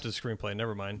 Oh, adapted screenplay.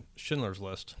 Never mind. Schindler's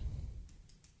List.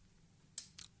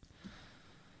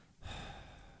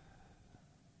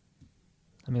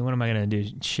 I mean, what am I going to do?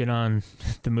 Shit on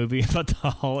the movie about the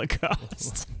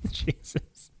Holocaust?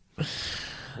 Jesus.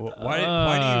 Why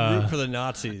do you root for the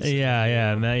Nazis?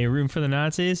 Yeah, man. You rooting for the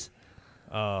Nazis?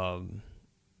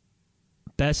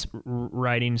 Best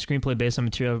writing screenplay based on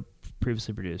material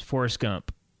previously produced. Forrest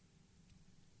Gump.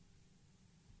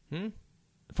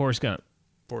 Forrest Gump.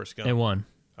 It won.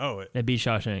 Oh. It beat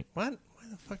Shawshank. What? Why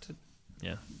the fuck did...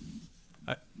 Yeah.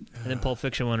 And then Pulp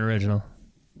Fiction won original.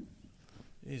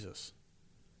 Jesus.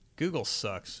 Google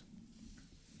sucks.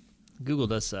 Google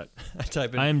does suck.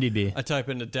 IMDb. I type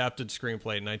in adapted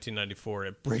screenplay in 1994.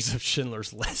 It brings up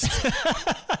Schindler's List.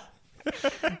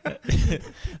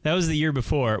 That was the year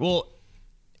before. Well,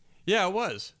 yeah, it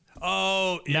was.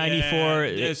 Oh, 94.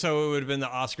 Yeah, so it would have been the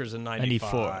Oscars in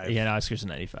 95. 94. Yeah, Oscars in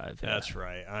 95. Yeah. That's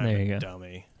right. I'm there you go. A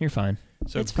dummy. You're fine.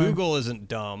 So it's Google fine. Isn't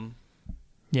dumb.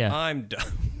 Yeah. I'm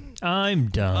dumb. I'm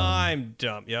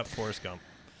dumb. Yep, Forrest Gump.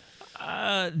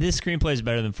 This screenplay is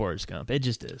better than Forrest Gump. It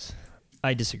just is.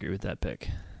 I disagree with that pick.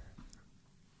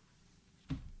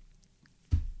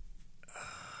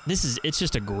 It's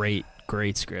just a great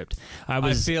script.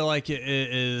 I feel like it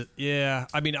is, yeah.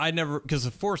 I mean, because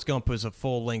Forrest Gump was a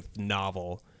full-length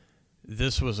novel.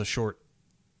 This was a short,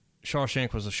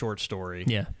 Shawshank was a short story.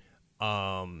 Yeah.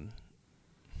 Yeah.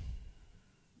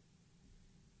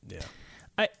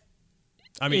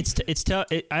 I mean, it's tough.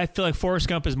 I feel like Forrest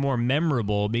Gump is more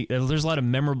memorable. There's a lot of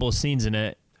memorable scenes in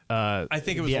it. I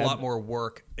think it was a lot more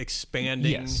work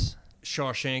expanding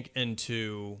Shawshank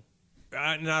into...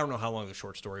 and I don't know how long the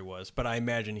short story was, but I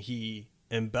imagine he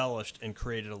embellished and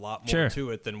created a lot more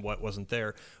to it than what wasn't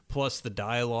there. Plus the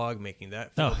dialogue, making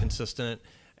that feel consistent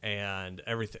and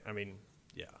everything. I mean,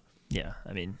 yeah. Yeah,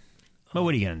 I mean, but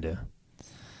what are you going to do?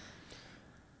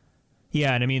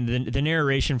 Yeah, and I mean, the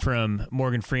narration from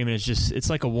Morgan Freeman is just, it's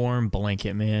like a warm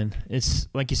blanket, man. It's,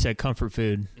 like you said, comfort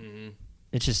food. Mm-hmm.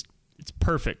 It's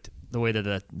perfect the way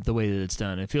that it's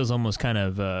done. It feels almost kind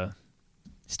of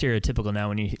stereotypical now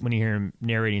when you hear him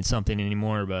narrating something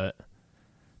anymore, but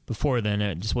before then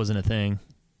it just wasn't a thing.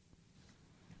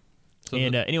 So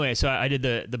and anyway, so I did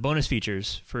the bonus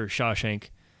features for Shawshank,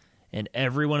 and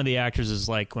every one of the actors is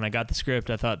like, when I got the script,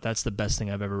 I thought that's the best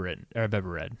thing I've ever written or I've ever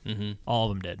read. Mm-hmm.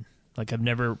 All of them did. Like, I've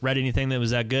never read anything that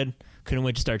was that good. Couldn't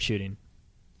wait to start shooting.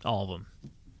 All of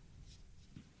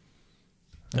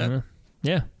them.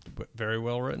 Yeah. Very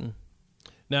well written.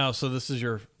 Now, so this is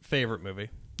your favorite movie.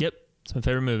 Yep. It's my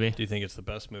favorite movie. Do you think it's the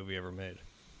best movie ever made?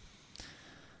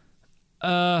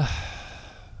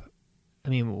 I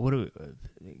mean, what do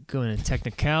we go into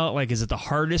technical? Like, is it the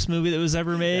hardest movie that was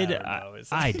ever made? Yeah,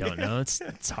 I don't know.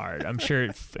 It's hard. I'm sure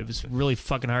it was really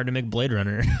fucking hard to make Blade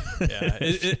Runner. Yeah,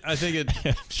 I think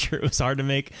I'm sure it was hard to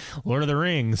make Lord of the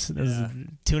Rings. It was a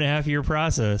 2.5 year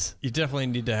process. You definitely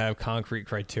need to have concrete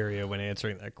criteria when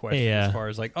answering that question. Yeah. As far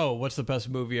as like, oh, what's the best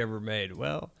movie ever made?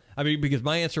 Well, I mean, because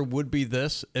my answer would be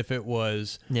this if it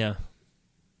was,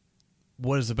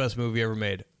 what is the best movie ever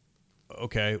made?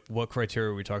 Okay, what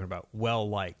criteria are we talking about? Well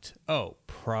liked. Oh,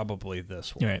 probably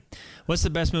this one. Right. What's the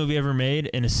best movie ever made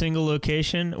in a single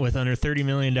location with under $30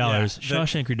 million?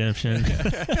 Shawshank Redemption.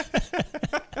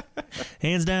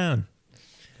 Hands down.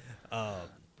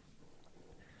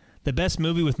 The best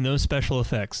movie with no special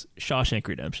effects. Shawshank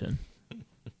Redemption.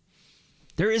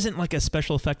 There isn't like a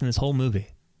special effect in this whole movie.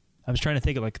 I was trying to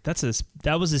think of like that was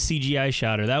a CGI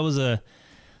shot, or that was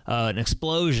an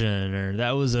explosion, or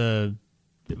that was a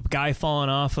guy falling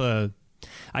off I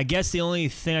guess the only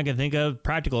thing I can think of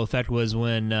practical effect was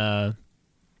when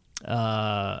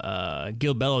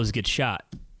Gil Bellows gets shot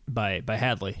by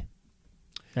Hadley.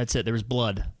 That's it. There was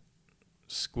blood.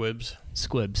 Squibs.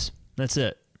 That's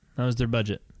it. That was their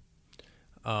budget.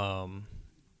 Uh-oh.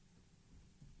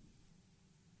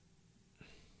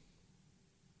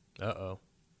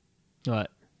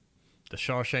 What? The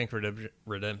Shawshank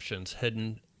Redemption's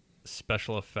hidden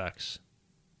special effects.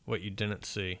 What you didn't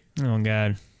see. Oh,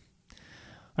 God.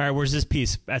 All right, where's this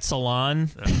piece? At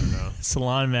Salon? I don't know.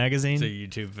 Salon Magazine? It's a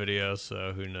YouTube video,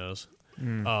 so who knows?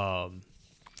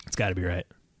 It's got to be right.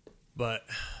 But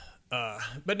no.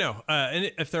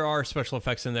 And if there are special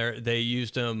effects in there, they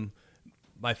used them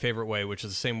my favorite way, which is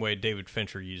the same way David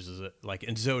Fincher uses it. Like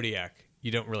in Zodiac,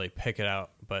 you don't really pick it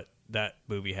out, but that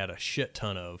movie had a shit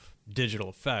ton of digital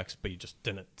effects, but you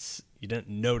didn't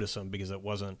notice them because it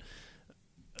wasn't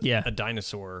a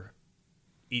dinosaur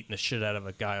eating the shit out of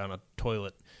a guy on a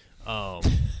toilet.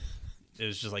 It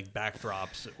was just like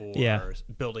backdrops or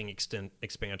building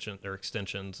expansion or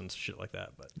extensions and shit like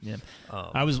that. But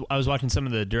I was watching some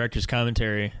of the director's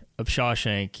commentary of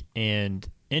Shawshank, and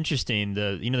interesting,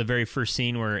 the very first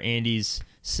scene where Andy's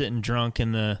sitting drunk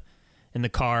in the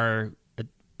car,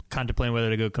 contemplating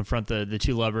whether to go confront the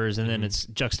two lovers, and then it's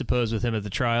juxtaposed with him at the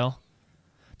trial.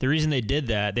 The reason they did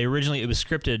that, it was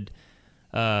scripted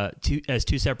as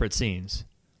two separate scenes.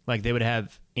 Like they would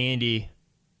have Andy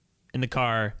in the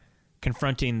car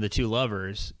confronting the two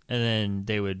lovers, and then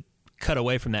they would cut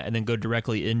away from that and then go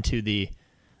directly into the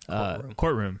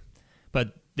courtroom.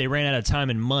 But they ran out of time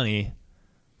and money,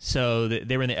 so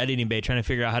they were in the editing bay trying to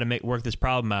figure out how to work this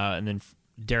problem out. And then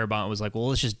Darabont was like, "Well,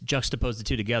 let's just juxtapose the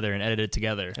two together and edit it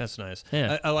together." That's nice.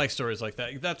 Yeah. I like stories like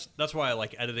that. That's why I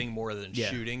like editing more than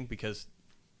shooting, because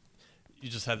you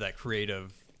just have that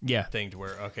creative thing to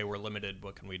where, okay, we're limited.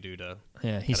 What can we do to?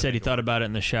 Yeah, he said he thought about it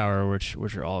in the shower, which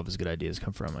are all of his good ideas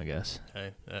come from, I guess.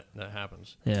 Okay, that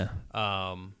happens. Yeah.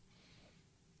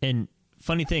 And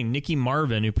funny thing, Nikki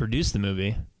Marvin, who produced the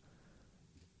movie,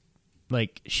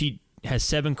 like she has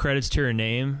 7 credits to her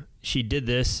name. She did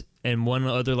this and one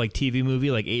other like TV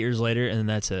movie like 8 years later, and then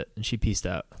that's it. And she pieced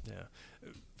out. Yeah.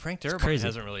 Frank Darabont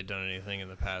hasn't really done anything in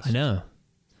the past. I know.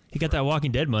 He got that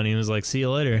Walking Dead money and was like, "See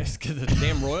you later." Because the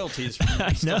damn royalties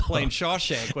from still playing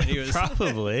Shawshank when he was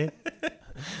probably.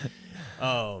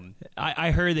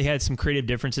 I heard they had some creative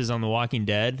differences on The Walking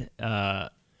Dead,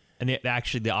 and the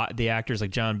actors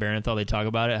like John Barenthal, they talk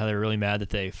about it, how they were really mad that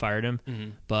they fired him,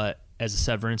 but as a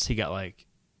severance, he got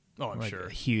I'm sure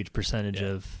a huge percentage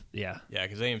of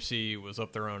because AMC was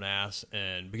up their own ass,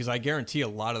 and because I guarantee a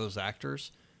lot of those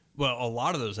actors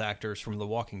from The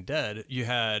Walking Dead, you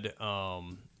had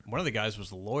one of the guys was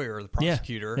the lawyer, the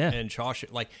prosecutor, and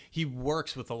Shawshank. Like he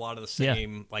works with a lot of the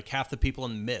same, like half the people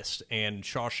in Mist and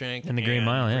Shawshank and the Green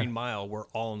Mile. Green Mile were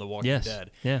all in The Walking Dead.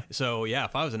 Yeah. So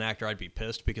if I was an actor, I'd be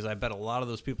pissed because I bet a lot of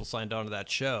those people signed on to that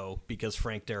show because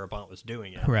Frank Darabont was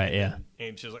doing it. Right. Yeah.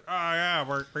 And AMC was like, "Oh yeah,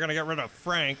 we're gonna get rid of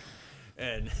Frank,"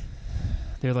 and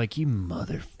they're like, "You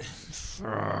mother."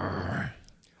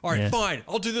 All right, fine.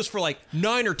 I'll do this for like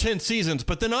 9 or 10 seasons,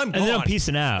 but then I'm gone. And then I'm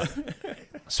peacing out.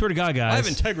 Swear to God, guys. I have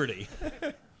integrity.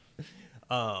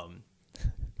 But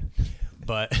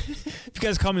if you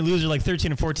guys call me loser like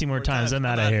 13 or 14 more times, I'm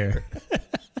out of here.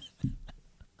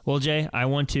 Well, Jay, I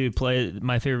want to play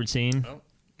my favorite scene. Oh,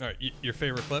 all right. Your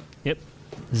favorite clip? Yep.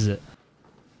 This is it.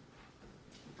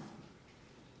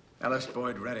 Ellis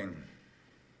Boyd Redding,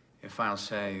 your files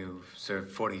say you've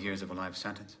served 40 years of a life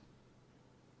sentence.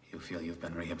 You feel you've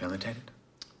been rehabilitated?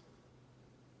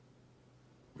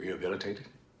 Rehabilitated?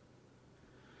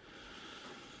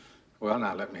 Well,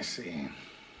 now, let me see.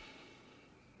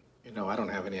 You know, I don't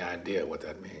have any idea what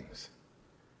that means.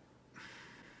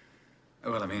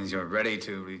 Well, it means you're ready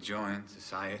to rejoin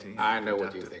society. I know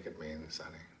what you think it means,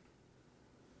 Sonny.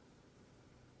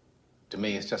 To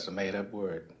me, it's just a made-up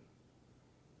word.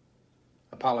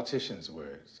 A politician's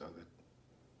word, so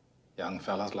that young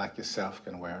fellas like yourself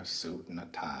can wear a suit and a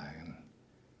tie and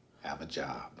have a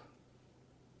job.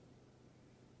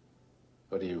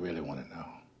 What do you really want to know?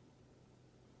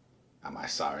 Am I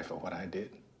sorry for what I did?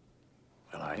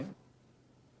 Well, are you?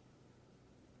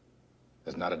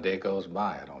 There's not a day goes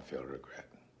by I don't feel regret.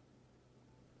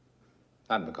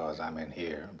 Not because I'm in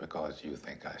here, because you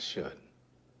think I should.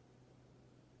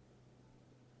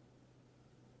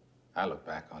 I look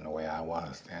back on the way I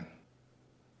was then.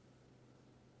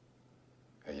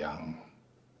 A young,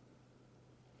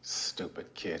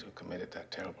 stupid kid who committed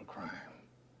that terrible crime.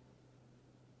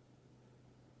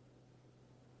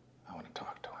 I want to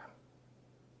talk to him.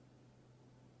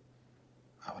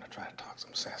 I want to try to talk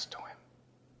some sense to him.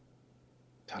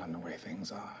 Tell him the way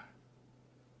things are.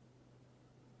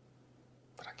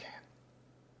 But I can't.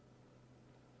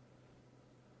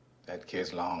 That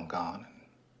kid's long gone, and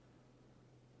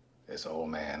this old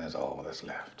man is all that's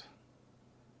left.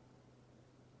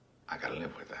 I gotta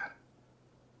live with that.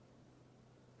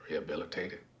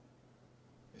 Rehabilitated.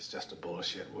 It's just a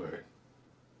bullshit word.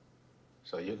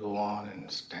 So you go on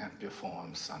and stamp your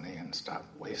form, Sonny, and stop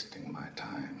wasting my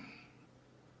time.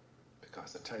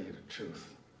 Because to tell you the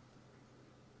truth,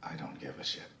 I don't give a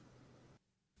shit.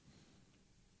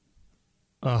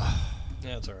 Oh,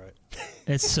 Yeah, it's all right.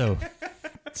 it's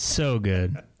so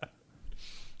good.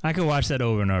 I could watch that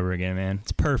over and over again, man.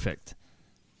 It's perfect.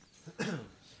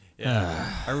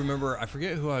 Yeah, I remember. I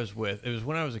forget who I was with. It was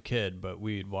when I was a kid, but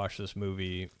we'd watch this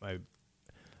movie.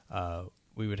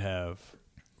 We would have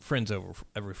friends over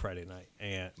every Friday night,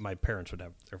 and my parents would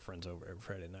have their friends over every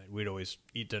Friday night. We'd always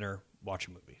eat dinner, watch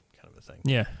a movie, kind of a thing.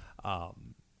 Yeah.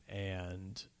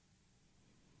 And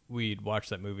we'd watch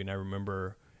that movie, and I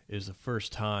remember it was the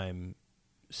first time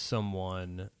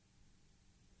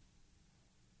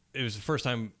it was the first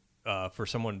time for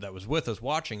someone that was with us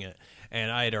watching it,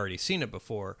 and I had already seen it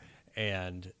before.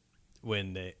 And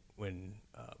when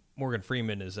Morgan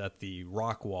Freeman is at the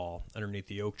rock wall underneath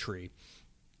the oak tree,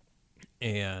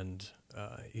 and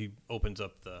he opens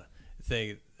up the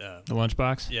thing, The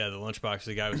lunchbox? yeah, the lunchbox.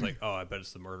 The guy was like, "Oh, I bet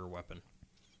it's the murder weapon,"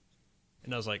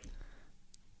 and I was like,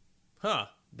 "Huh."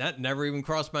 That never even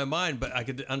crossed my mind, but I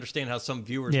could understand how some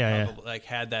viewers probably like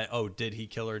had that. Oh, did he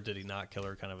kill her? Did he not kill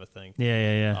her? Kind of a thing.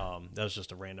 Yeah. That was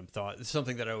just a random thought. It's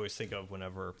something that I always think of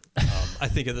whenever I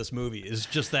think of this movie. Is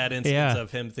just that instance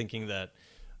of him thinking that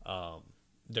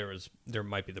there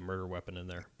might be the murder weapon in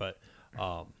there. But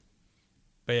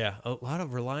yeah, a lot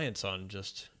of reliance on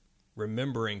just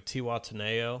remembering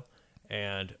Tiwataneo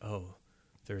and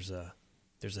there's a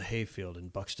hayfield in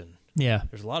Buxton. Yeah.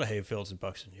 There's a lot of hayfields in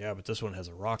Buxton. Yeah, but this one has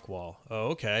a rock wall.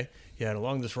 Oh, okay. Yeah, and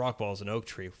along this rock wall is an oak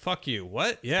tree. Fuck you.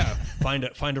 What? Yeah. Find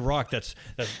a rock that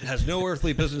has no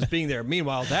earthly business being there.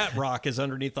 Meanwhile, that rock is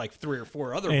underneath like 3 or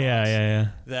 4 other rocks.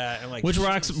 Yeah. That I'm like, Which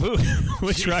rock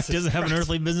doesn't have an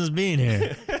earthly business being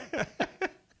here?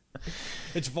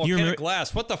 It's volcanic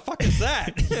glass. What the fuck is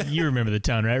that? You remember the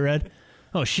town, right, Red?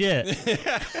 Oh shit.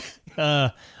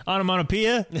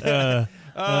 Onomatopoeia?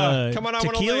 Come on, I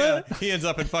want to tequila? He ends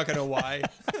up in fucking Hawaii.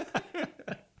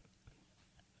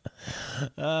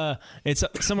 It's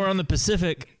somewhere on the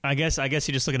Pacific. I guess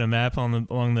you just look at a map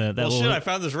along the. Well, shit! I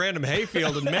found this random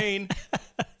hayfield in Maine.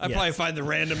 I probably find the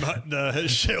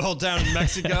shithole down in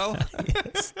Mexico.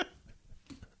 Yes.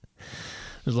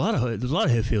 There's a lot of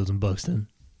hayfields in Buxton.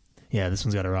 Yeah, this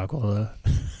one's got a rock wall though.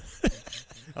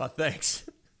 Oh, thanks.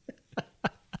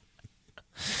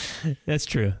 That's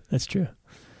true.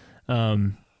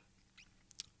 What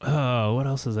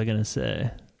else was I gonna say?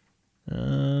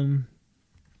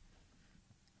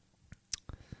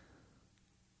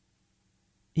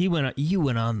 You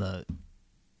went on the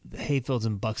hayfields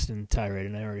in Buxton tirade,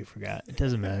 and I already forgot. It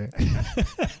doesn't matter.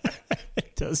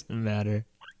 It doesn't matter.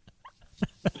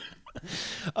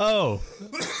 Oh.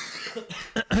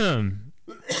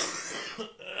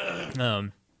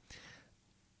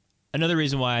 Another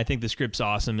reason why I think the script's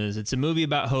awesome is it's a movie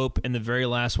about hope, and the very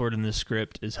last word in the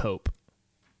script is hope.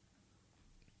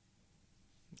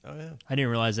 Oh, yeah. I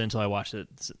didn't realize that until I watched it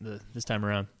this time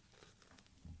around.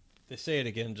 They say it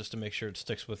again just to make sure it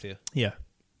sticks with you. Yeah.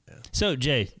 So,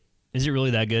 Jay, is it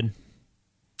really that good?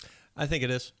 I think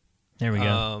it is. There we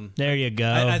go. There you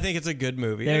go. I think it's a good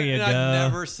movie. There you go. I've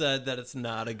never said that it's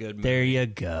not a good movie. There you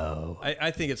go.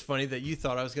 I think it's funny that you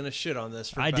thought I was going to shit on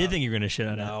this. I did think you were going to shit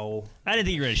on it. No. I didn't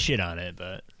think you were going to shit on it,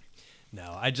 but...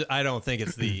 No, I don't think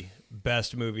it's the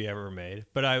best movie ever made.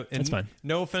 But That's fine.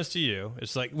 No offense to you.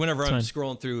 It's like whenever I'm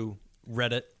scrolling through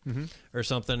Reddit or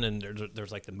something, and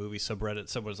there's like the movie subreddit,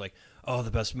 someone's like, "Oh,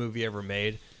 the best movie ever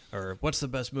made," or "What's the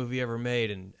best movie ever made?"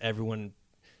 And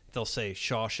they'll say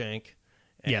Shawshank.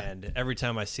 And every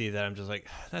time I see that, I'm just like,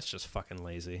 that's just fucking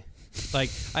lazy.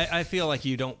 Like, I feel like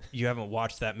you haven't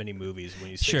watched that many movies when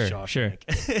you say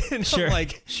Shawshank. And Sure. I'm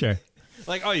like, sure.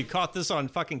 Like, oh, you caught this on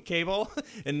fucking cable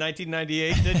in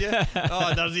 1998, did you?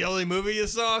 Oh, that was the only movie you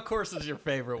saw? Of course it's your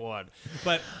favorite one.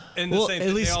 But in the same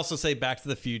thing, they also say Back to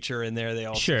the Future in there. They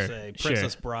also say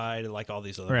Princess Bride and like all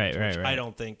these other ones, which I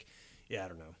don't think, I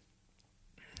don't know.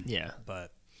 Yeah.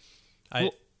 But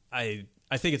I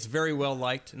think it's very well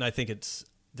liked, and I think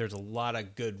there's a lot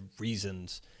of good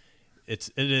reasons.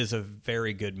 It is a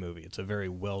very good movie. It's a very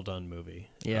well done movie.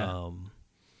 Yeah.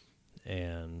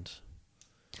 And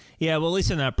yeah, well, at least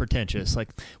they're not pretentious. Like,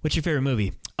 what's your favorite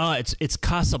movie? It's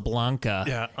Casablanca.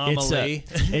 Yeah, Amelie.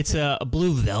 It's a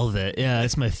Blue Velvet. Yeah,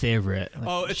 it's my favorite.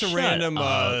 Like, it's a random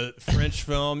French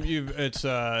film. It's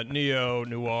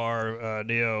neo-noir,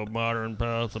 neo-modern.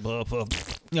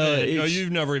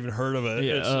 You've never even heard of it.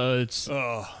 Yeah,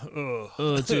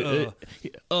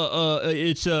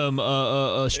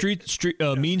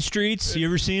 Mean Streets. You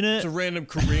ever seen it? It's a random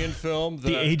Korean film.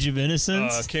 The Age of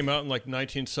Innocence. Came out in like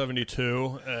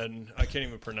 1972, and I can't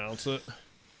even pronounce it.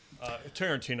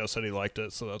 Tarantino said he liked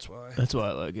it, so that's why. That's why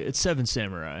I like it. It's 7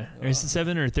 Samurai. Or is it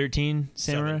 7 or 13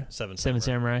 Samurai? Seven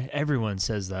Samurai. Everyone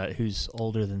says that who's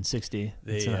older than 60.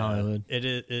 It's in Hollywood.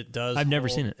 It does. I've never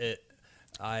seen it.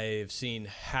 I've seen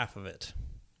half of it.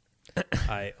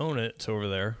 I own it. It's over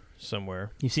there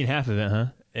somewhere. You've seen half of it, huh?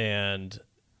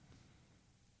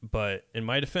 But in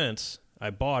my defense, I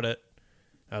bought it.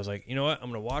 I was like, you know what? I'm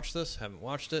going to watch this. Haven't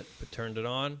watched it, but turned it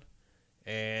on.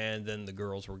 And then the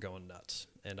girls were going nuts,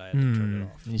 and I had to turn it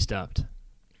off. You stopped.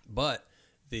 But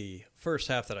the first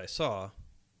half that I saw,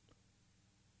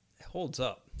 it holds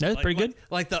up. That's pretty good.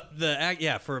 Like the act,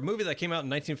 for a movie that came out in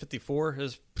 1954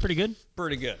 is pretty good.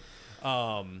 Pretty good.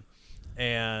 And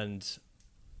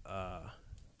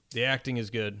the acting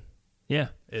is good. Yeah.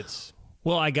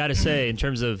 Well, I got to say, in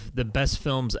terms of the best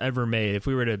films ever made, if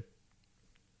we were to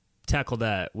tackle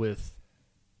that with,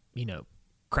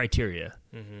 criteria,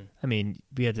 I mean,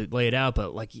 we had to lay it out,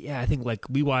 but I think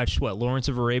we watched Lawrence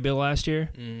of Arabia last year.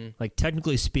 Like,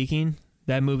 technically speaking,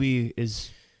 that movie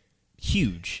is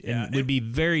huge and would be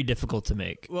very difficult to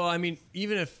make. Well, I mean,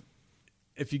 even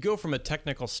if you go from a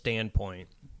technical standpoint,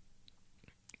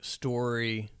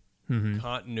 story,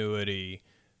 continuity,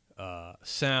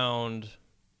 sound,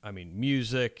 I mean,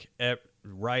 music,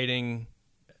 writing,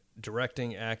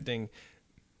 directing, acting.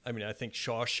 I mean, I think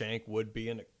Shawshank would be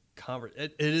in a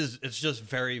it's just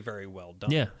very, very well done.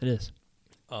 Yeah, it is.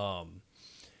 And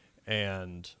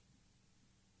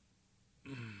I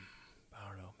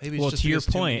don't know. Maybe it's just to your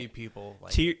point, point, too many people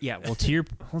like it.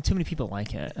 Too many people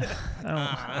like it.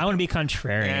 I want to be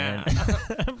contrarian.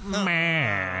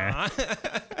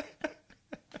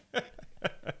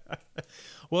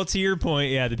 Well, to your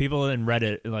point, the people in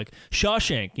Reddit, like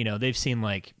Shawshank, they've seen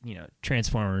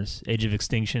Transformers, Age of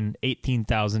Extinction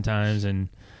 18,000 times, and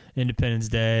Independence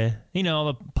Day, all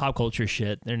the pop culture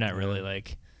shit. They're not really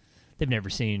they've never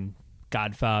seen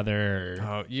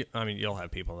Godfather. You'll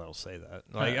have people that'll say that.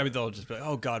 They'll just be like,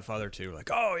 "Oh, Godfather 2." Like,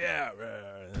 "Oh yeah,"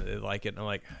 they like it. And I'm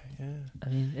like, "Yeah." I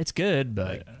mean, it's good,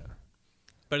 but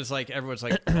it's like everyone's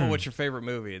like, "Oh, what's your favorite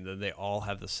movie?" And then they all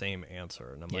have the same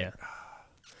answer, and I'm like,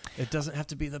 it doesn't have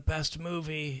to be the best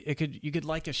movie. You could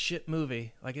like a shit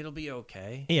movie. Like, it'll be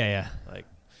okay. Yeah. Like,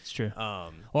 it's true.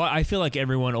 Well, I feel like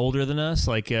everyone older than us,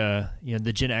 the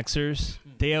Gen Xers,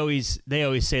 they always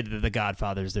say that The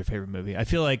Godfather is their favorite movie. I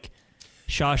feel like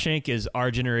Shawshank is our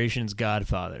generation's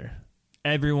Godfather.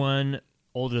 Everyone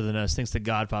older than us thinks The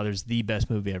Godfather is the best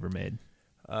movie ever made.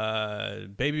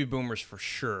 Baby boomers for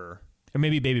sure. Or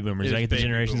maybe baby boomers. Did I get the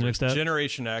generations mixed up?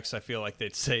 Generation X, I feel like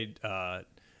they'd say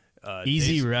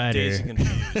Easy Rider. Daisy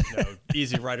Confused. No,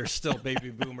 Easy Rider's still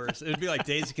baby boomers. It would be like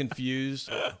Daisy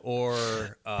Confused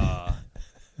or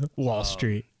Wall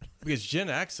Street. Because Gen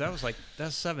X, that's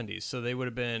 70s, so they would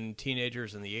have been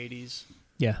teenagers in the 80s.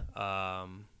 Yeah.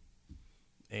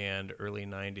 And early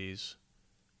 90s.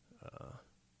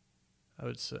 I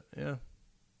would say, yeah.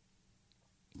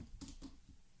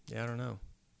 Yeah, I don't know.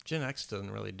 Gen X doesn't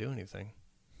really do anything.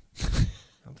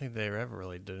 I don't think they ever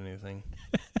really did anything.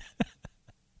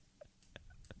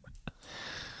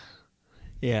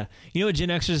 Yeah. You know what Gen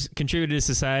Xers contributed to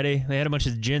society? They had a bunch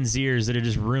of Gen Zers that are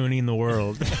just ruining the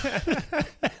world.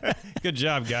 Good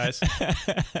job, guys.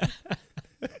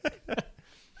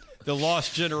 The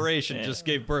lost generation just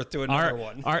gave birth to another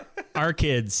one. Our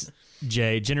kids,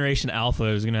 Jay, Generation Alpha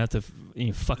is going to have to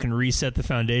fucking reset the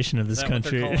foundation of this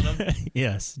country. What they're calling them?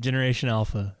 Yes, Generation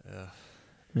Alpha.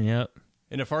 Yep.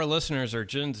 And if our listeners are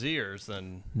Gen Zers,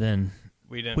 then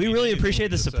we really appreciate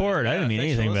the support. I didn't mean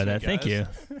anything by that. Thank you.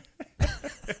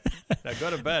 Now go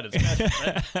to bed. It's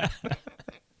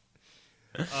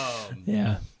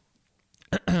yeah.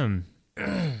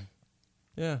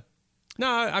 Yeah. No,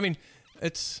 I mean,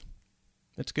 it's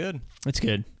good. It's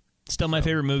good. Still my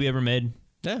favorite movie ever made.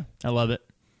 Yeah. I love it.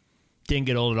 Didn't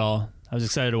get old at all. I was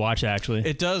excited to watch it, actually.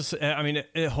 It does. I mean,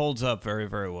 it holds up very,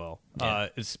 very well. Yeah.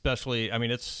 Especially, I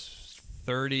mean, it's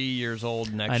 30 years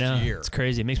old next year. It's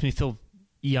crazy. It makes me feel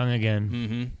young again.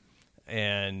 Mm-hmm.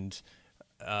 And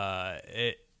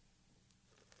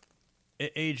it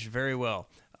aged very well.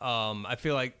 I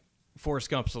feel like Forrest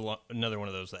Gump's another one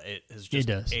of those that it has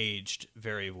just aged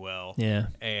very well. Yeah.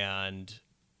 And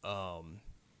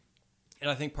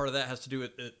I think part of that has to do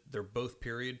with they're both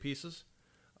period pieces.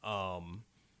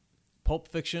 Pulp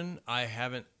Fiction, I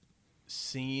haven't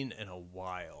seen in a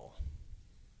while.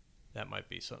 That might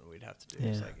be something we'd have to do.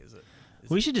 Yeah. It's like,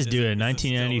 we should just do it in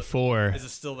 1994. Is it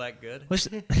still that good? Let's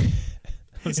do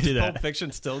that. Pulp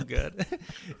Fiction still good?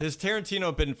 Has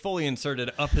Tarantino been fully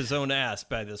inserted up his own ass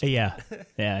by this point?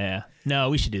 Yeah. No,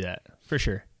 we should do that for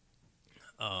sure.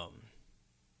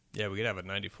 Yeah, we could have a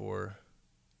 94.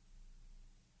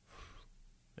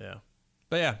 Yeah.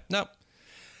 But yeah, no.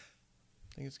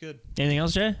 I think it's good. Anything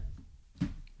else, Jay?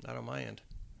 Not on my end.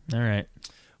 All right.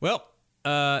 Well,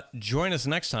 join us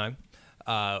next time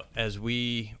as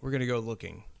we're going to go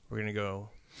looking. We're going to go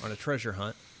on a treasure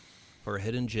hunt for a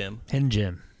hidden gem. Hidden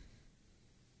gem.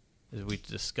 As we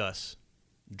discuss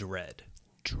Dread.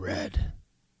 Dread.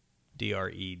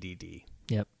 D-R-E-D-D.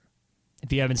 Yep.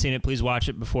 If you haven't seen it, please watch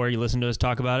it before you listen to us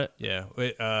talk about it. Yeah.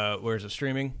 Where's it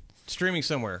streaming? Streaming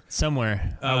somewhere.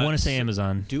 I want to say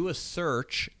Amazon. Do a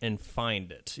search and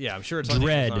find it. Yeah, I'm sure it's on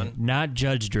Dread, Amazon. not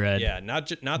Judge Dredd. Yeah, not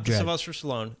the Sylvester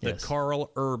Stallone, the Yes.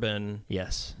 Carl Urban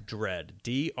Yes. Dread.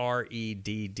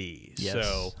 D-R-E-D-D. Yes.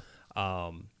 So,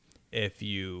 if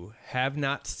you have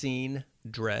not seen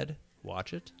Dread,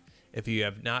 watch it. If you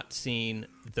have not seen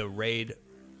the Raid,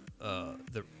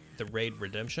 the Raid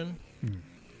Redemption,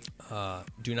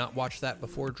 do not watch that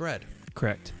before Dread.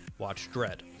 Correct. Watch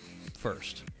Dread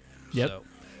first. Yep. So,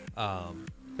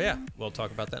 but yeah, we'll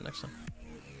talk about that next time.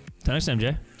 Till next time,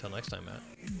 Jay. Till next time, Matt.